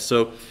look at.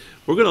 So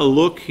we're going to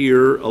look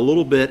here a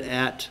little bit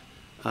at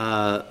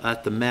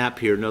the map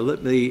here. Now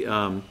let me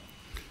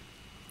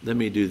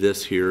do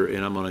this here,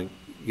 and I'm going to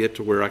get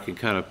to where I can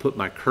kind of put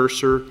my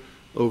cursor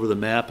over the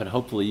map, and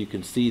hopefully you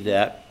can see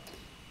that.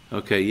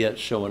 Okay, yeah, it's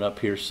showing up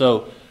here.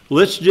 So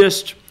let's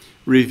just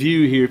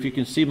review here. If you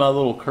can see my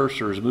little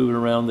cursor is moving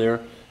around there.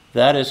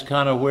 That is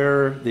kind of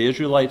where the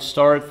Israelites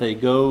start. They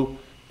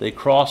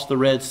cross the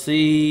Red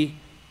Sea.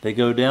 They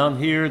go down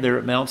here. They're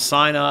at Mount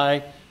Sinai.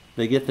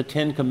 They get the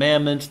 10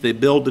 Commandments. They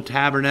build the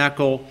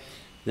tabernacle.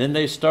 Then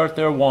they start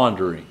their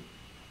wandering.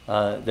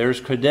 There's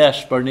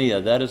Kadesh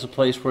Barnea. That is a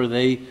place where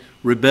they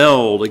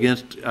rebelled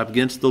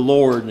against the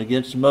Lord and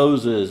against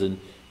Moses, and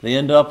they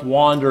end up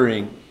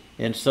wandering.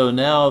 And so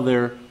now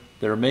they're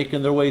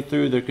making their way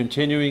through. They're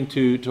continuing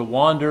to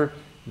wander.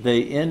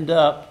 They end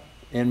up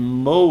in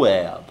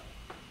Moab.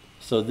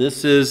 So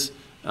this is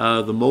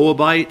the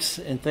Moabites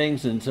and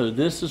things, and so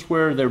this is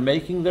where they're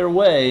making their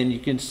way. And you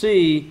can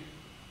see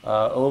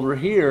over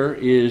here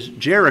is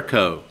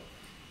Jericho.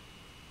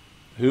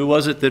 Who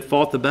was it that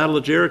fought the Battle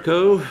of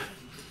Jericho?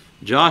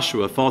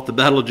 Joshua fought the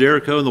Battle of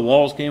Jericho, and the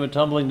walls came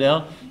tumbling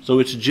down. So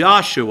it's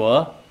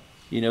Joshua,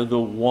 the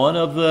one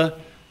of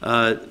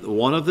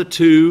the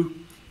two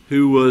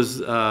who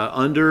was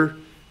under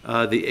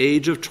the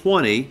age of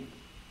 20,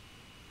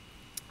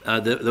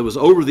 that was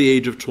over the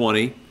age of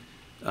 20,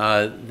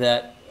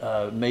 that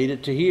made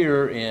it to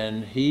here,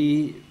 and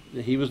he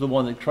was the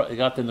one that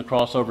got them to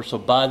cross over. So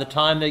by the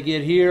time they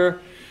get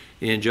here,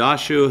 and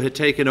Joshua had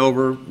taken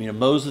over,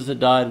 Moses had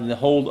died, and the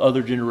whole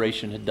other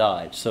generation had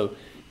died. So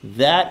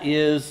that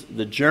is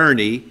the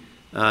journey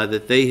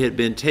that they had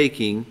been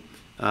taking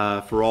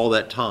for all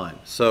that time.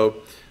 So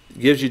it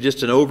gives you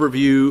just an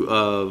overview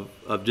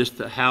of just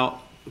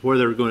where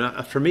they were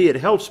going. For me, it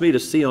helps me to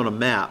see on a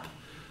map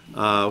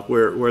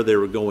where they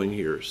were going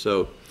here.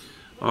 So,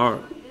 all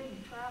right.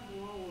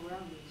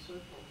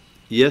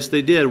 Yes,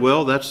 they did.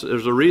 Well, there's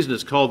a reason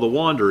it's called the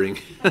wandering.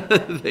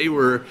 They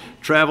were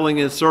traveling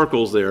in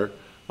circles there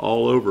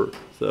all over.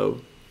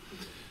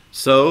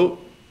 So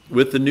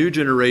with the new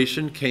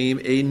generation came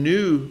a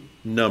new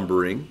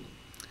numbering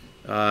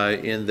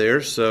in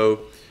there. So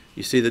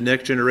you see the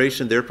next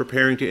generation, they're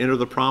preparing to enter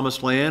the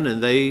promised land,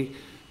 and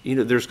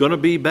there's going to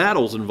be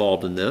battles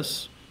involved in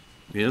this.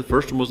 The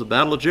first one was the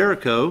Battle of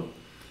Jericho.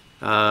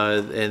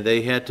 And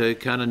they had to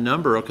kind of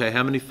number, okay,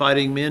 how many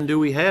fighting men do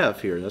we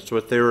have here? That's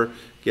what they were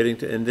getting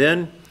to. And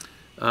then,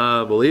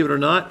 believe it or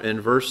not, in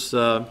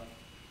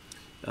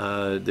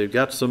they've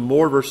got some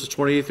more, verses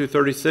 28 through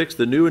 36,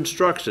 the new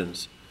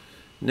instructions.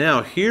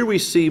 Now, here we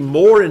see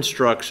more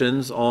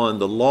instructions on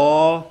the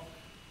law,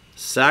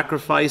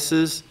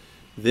 sacrifices.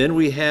 Then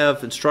we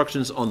have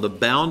instructions on the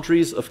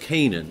boundaries of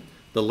Canaan,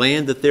 the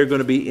land that they're going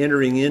to be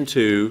entering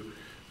into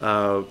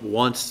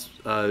once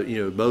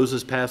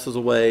Moses passes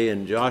away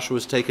and Joshua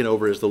is taken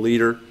over as the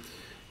leader.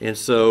 And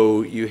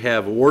so you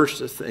have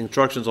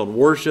instructions on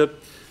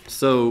worship.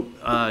 So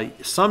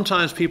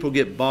sometimes people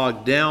get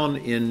bogged down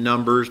in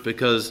Numbers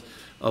because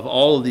of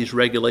all of these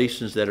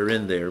regulations that are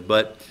in there.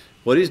 But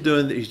what he's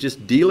doing, he's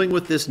just dealing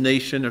with this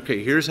nation.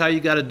 Okay, here's how you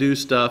got to do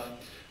stuff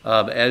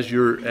as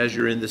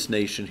you're in this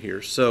nation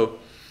here. So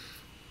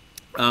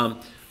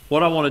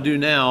what I want to do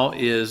now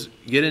is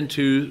get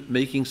into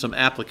making some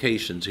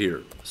applications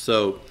here.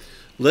 So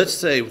let's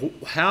say,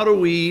 how do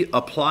we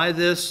apply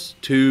this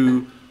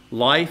to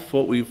life,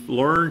 what we've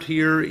learned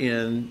here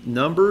in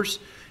Numbers,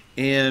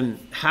 and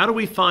how do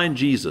we find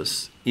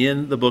Jesus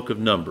in the book of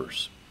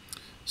Numbers?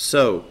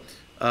 So,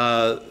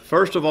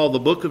 first of all, the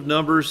book of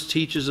Numbers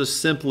teaches us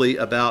simply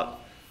about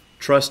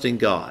trusting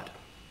God.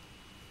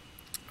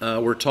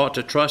 We're taught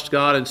to trust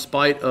God in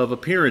spite of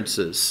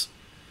appearances.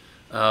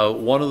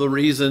 One of the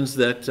reasons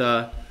that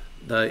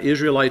the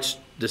Israelites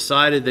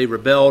decided, they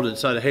rebelled and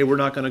decided, hey, we're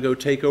not going to go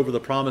take over the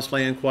promised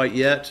land quite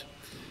yet.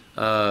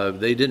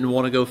 They didn't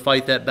want to go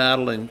fight that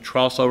battle and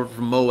cross over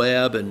from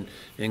Moab and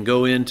and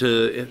go in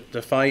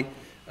to fight.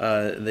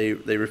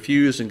 They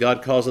refused, and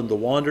God caused them to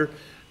wander.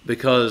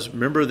 Because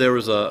remember, there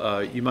was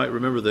you might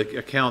remember the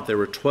account, there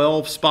were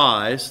 12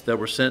 spies that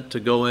were sent to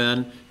go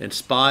in and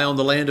spy on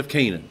the land of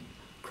Canaan,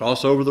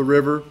 cross over the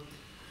river.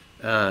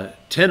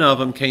 10 of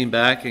them came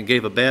back and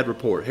gave a bad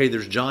report. Hey,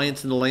 there's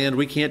giants in the land.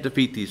 We can't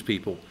defeat these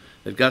people.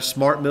 They've got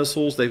smart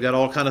missiles. They've got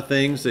all kind of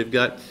things. They've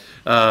got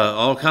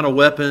all kind of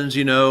weapons,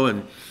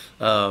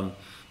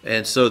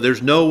 and so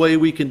there's no way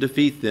we can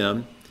defeat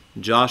them.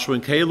 Joshua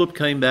and Caleb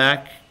came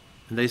back,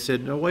 and they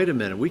said, no, wait a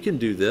minute. We can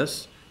do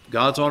this.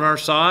 God's on our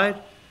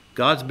side.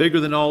 God's bigger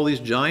than all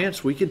these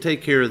giants. We can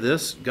take care of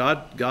this.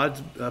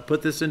 God's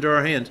put this into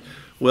our hands.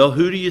 Well,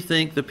 who do you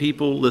think the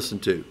people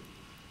listened to?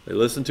 They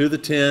listened to the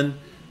 10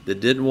 that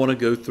didn't want to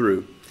go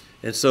through.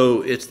 And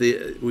so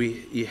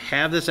you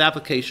have this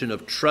application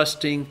of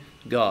trusting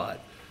God.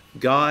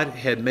 God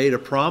had made a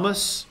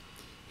promise.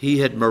 He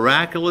had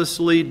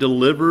miraculously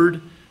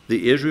delivered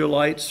the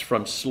Israelites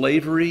from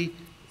slavery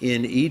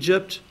in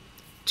Egypt.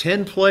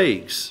 10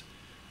 plagues.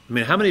 I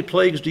mean, how many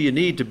plagues do you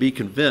need to be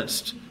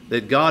convinced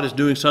that God is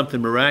doing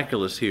something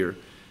miraculous here?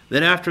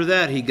 Then after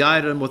that, he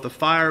guided them with a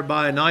fire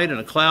by night and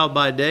a cloud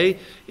by day,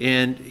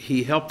 and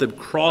he helped them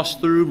cross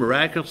through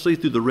miraculously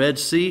through the Red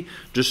Sea,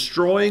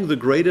 destroying the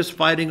greatest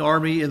fighting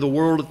army in the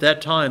world at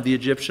that time, the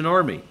Egyptian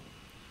army.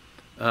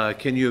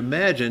 Can you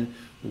imagine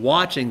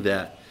watching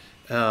that?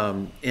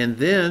 And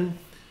then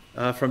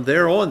from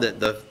there on,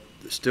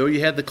 still you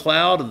had the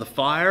cloud and the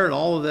fire and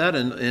all of that,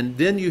 and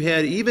then you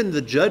had even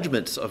the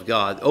judgments of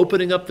God,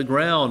 opening up the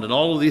ground and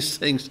all of these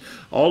things,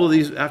 all of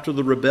these after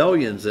the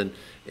rebellions,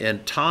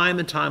 and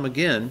time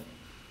again,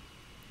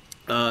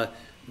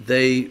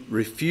 they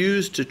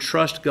refused to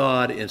trust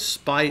God in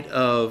spite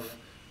of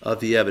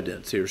the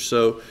evidence here.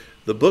 So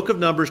the book of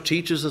Numbers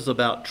teaches us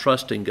about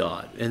trusting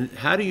God. And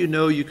how do you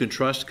know you can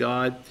trust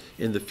God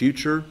in the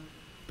future?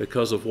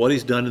 Because of what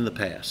he's done in the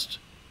past.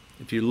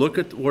 If you look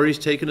at where he's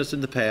taken us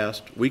in the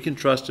past, we can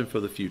trust him for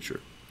the future.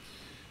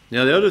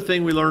 Now, the other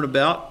thing we learn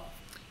about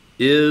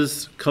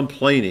is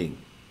complaining.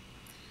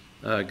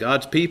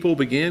 God's people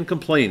began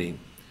complaining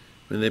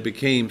when they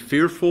became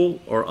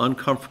fearful or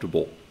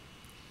uncomfortable.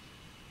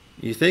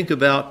 You think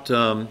about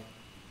the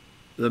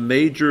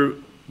major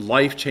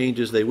life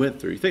changes they went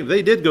through. You think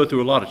they did go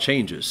through a lot of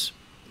changes.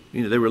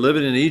 They were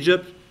living in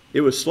Egypt.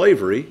 It was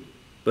slavery,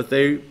 but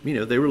they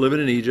were living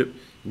in Egypt.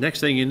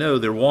 Next thing you know,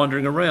 they're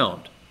wandering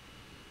around.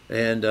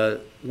 And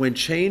when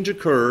change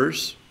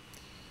occurs,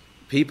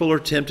 people are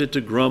tempted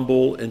to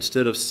grumble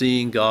instead of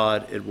seeing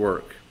God at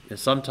work. And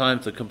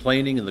sometimes the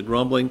complaining and the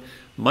grumbling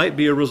might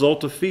be a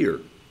result of fear.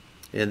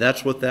 And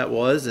that's what that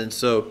was. And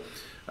so,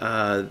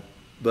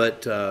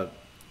 but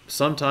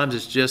sometimes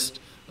it's just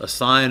a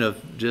sign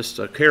of just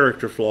a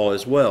character flaw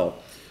as well.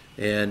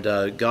 And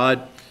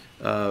God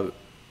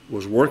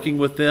was working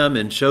with them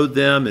and showed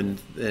them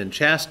and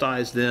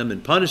chastised them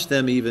and punished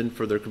them even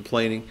for their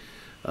complaining.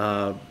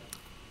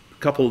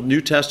 Couple of New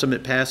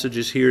Testament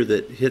passages here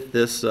that hit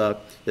this,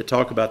 that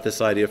talk about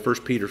this idea. 1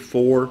 Peter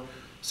 4,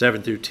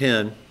 7 through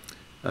 10.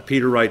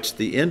 Peter writes,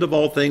 "The end of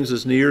all things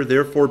is near,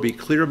 therefore be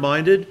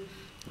clear-minded,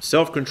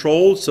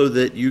 self-controlled, so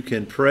that you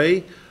can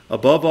pray.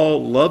 Above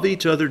all, love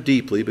each other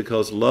deeply,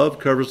 because love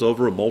covers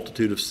over a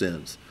multitude of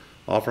sins.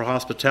 Offer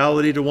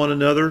hospitality to one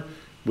another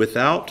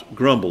without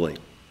grumbling.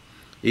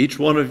 Each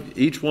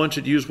one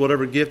should use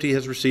whatever gift he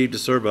has received to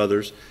serve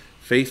others,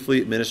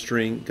 faithfully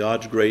administering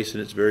God's grace in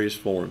its various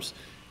forms."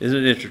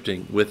 Isn't it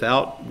interesting?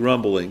 Without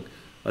grumbling.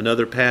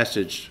 Another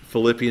passage,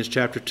 Philippians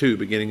chapter 2,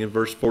 beginning in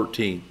verse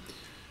 14.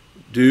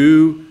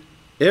 Do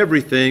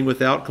everything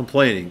without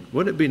complaining.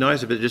 Wouldn't it be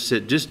nice if it just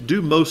said, just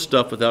do most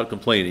stuff without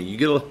complaining?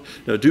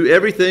 Do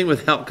everything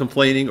without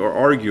complaining or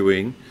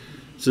arguing,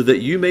 so that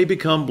you may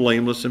become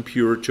blameless and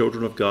pure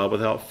children of God,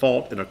 without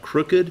fault in a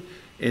crooked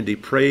and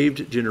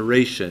depraved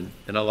generation.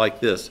 And I like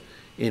this,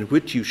 in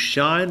which you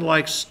shine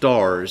like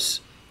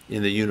stars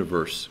in the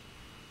universe.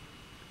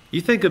 You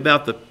think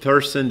about the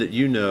person that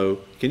you know.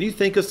 Can you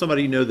think of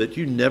somebody you know that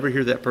you never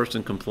hear that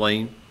person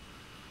complain?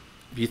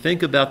 If you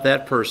think about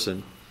that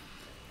person,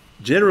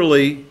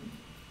 generally,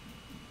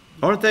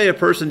 aren't they a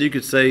person you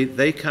could say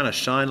they kind of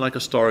shine like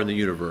a star in the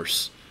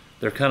universe?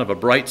 They're kind of a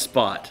bright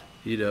spot,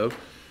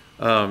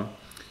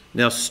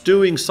 Now,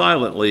 stewing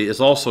silently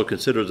is also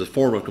considered a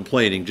form of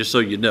complaining, just so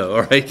you know,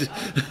 all right?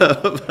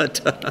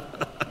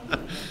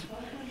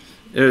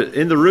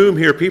 In the room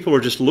here, people are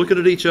just looking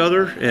at each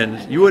other,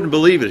 and you wouldn't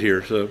believe it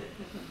here.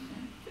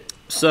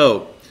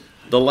 So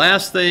the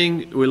last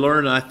thing we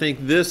learn, I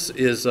think this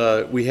is,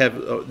 we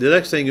have, the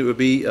next thing it would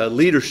be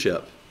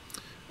leadership.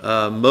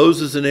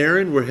 Moses and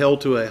Aaron were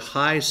held to a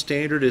high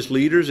standard as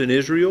leaders in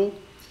Israel,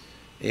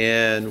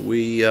 and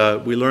we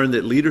learned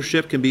that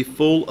leadership can be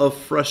full of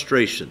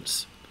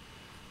frustrations.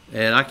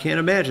 And I can't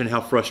imagine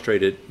how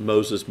frustrated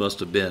Moses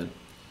must have been.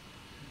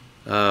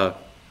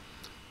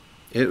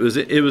 It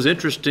was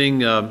interesting.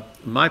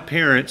 My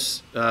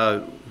parents,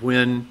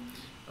 when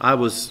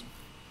I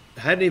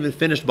hadn't even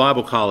finished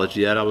Bible college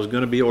yet, I was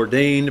going to be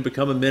ordained to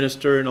become a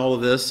minister and all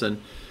of this, and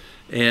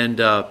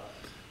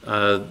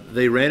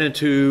They ran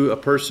into a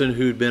person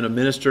who'd been a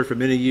minister for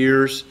many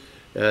years.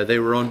 They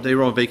were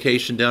on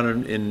vacation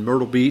down in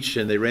Myrtle Beach,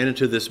 and they ran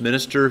into this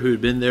minister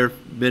who'd been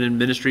in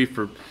ministry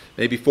for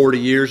maybe 40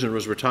 years and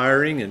was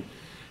retiring.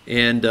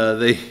 And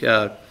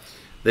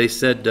they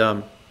said,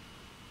 well,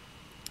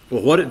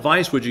 what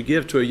advice would you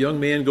give to a young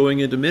man going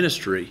into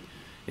ministry?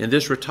 And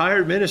this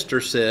retired minister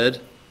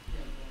said,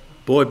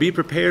 boy, be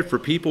prepared for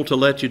people to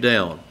let you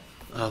down.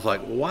 I was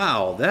like,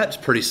 wow, that's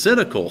pretty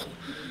cynical.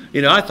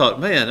 I thought,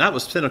 man, that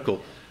was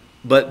cynical.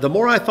 But the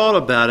more I thought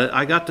about it,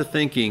 I got to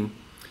thinking,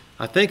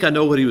 I think I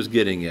know what he was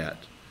getting at.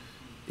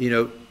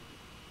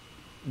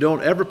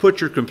 Don't ever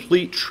put your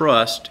complete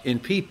trust in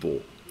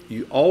people.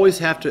 You always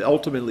have to,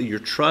 ultimately, your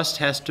trust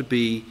has to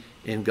be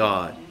in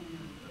God.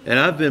 And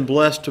I've been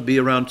blessed to be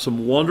around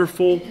some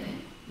wonderful,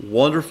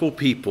 wonderful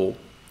people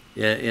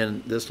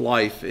in this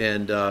life.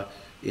 But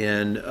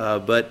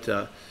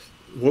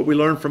what we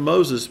learned from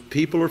Moses,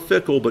 people are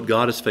fickle, but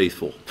God is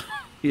faithful.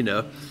 And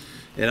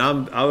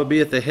I would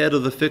be at the head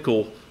of the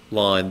fickle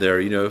line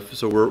there,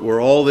 so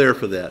we're all there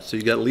for that. So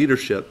you got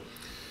leadership.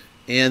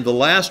 And the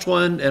last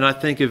one, and I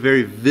think a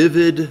very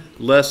vivid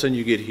lesson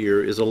you get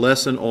here, is a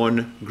lesson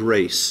on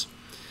grace.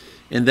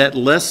 And that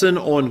lesson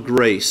on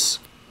grace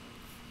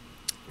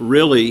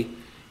really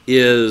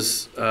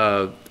is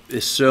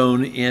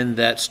shown in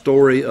that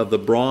story of the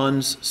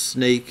bronze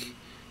snake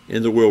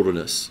in the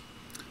wilderness.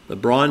 The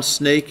bronze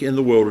snake in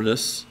the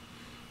wilderness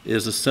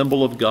is a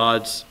symbol of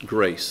God's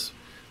grace.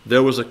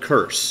 There was a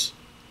curse,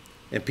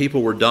 and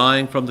people were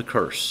dying from the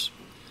curse.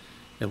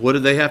 And what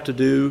did they have to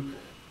do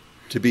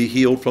to be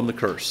healed from the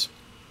curse?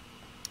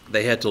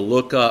 They had to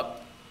look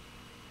up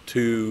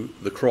to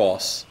the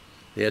cross.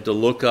 They had to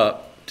look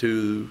up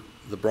to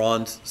the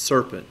bronze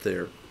serpent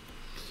there.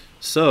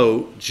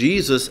 So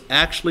Jesus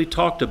actually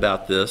talked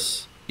about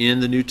this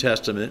in the New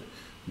Testament,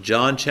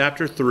 John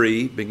chapter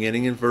 3,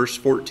 beginning in verse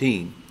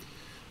 14.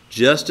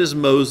 Just as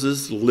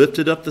Moses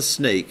lifted up the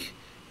snake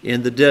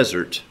in the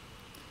desert,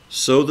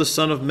 so the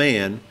Son of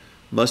Man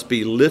must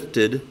be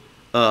lifted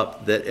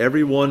up, that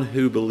everyone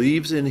who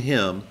believes in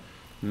him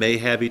may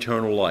have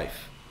eternal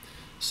life.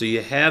 So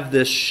you have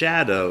this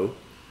shadow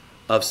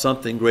of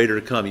something greater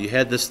to come. You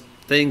had this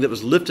thing that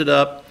was lifted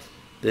up,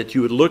 that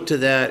you would look to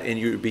that and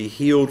you would be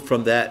healed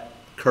from that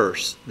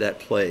curse, that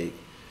plague.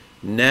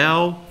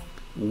 Now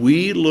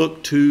we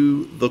look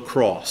to the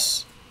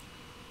cross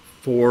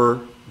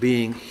for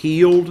being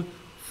healed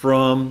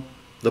from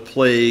the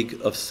plague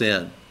of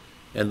sin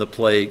and the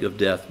plague of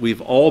death.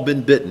 We've all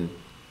been bitten.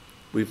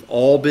 We've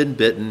all been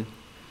bitten.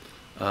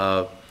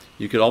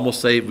 You could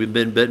almost say we've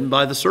been bitten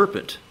by the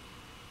serpent,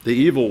 the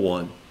evil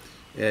one,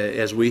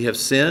 as we have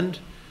sinned,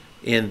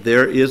 and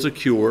there is a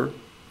cure,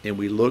 and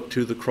we look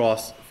to the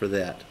cross for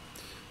that.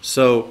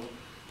 So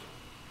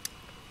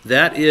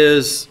that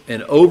is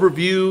an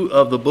overview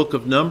of the book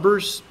of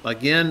Numbers.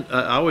 Again,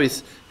 I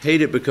always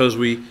hate it because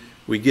we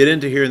get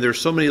into here and there's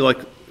so many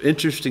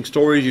interesting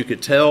stories you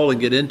could tell and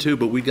get into,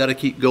 but we got to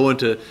keep going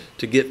to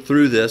get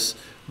through this.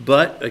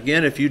 But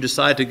again, if you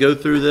decide to go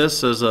through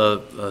this as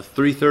a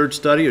 3/3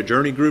 study, a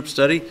journey group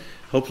study,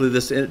 hopefully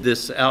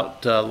this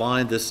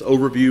outline, this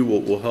overview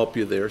will help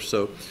you there.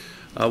 So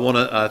I want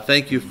to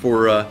thank you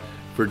for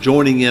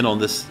joining in on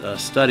this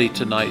study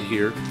tonight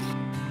here.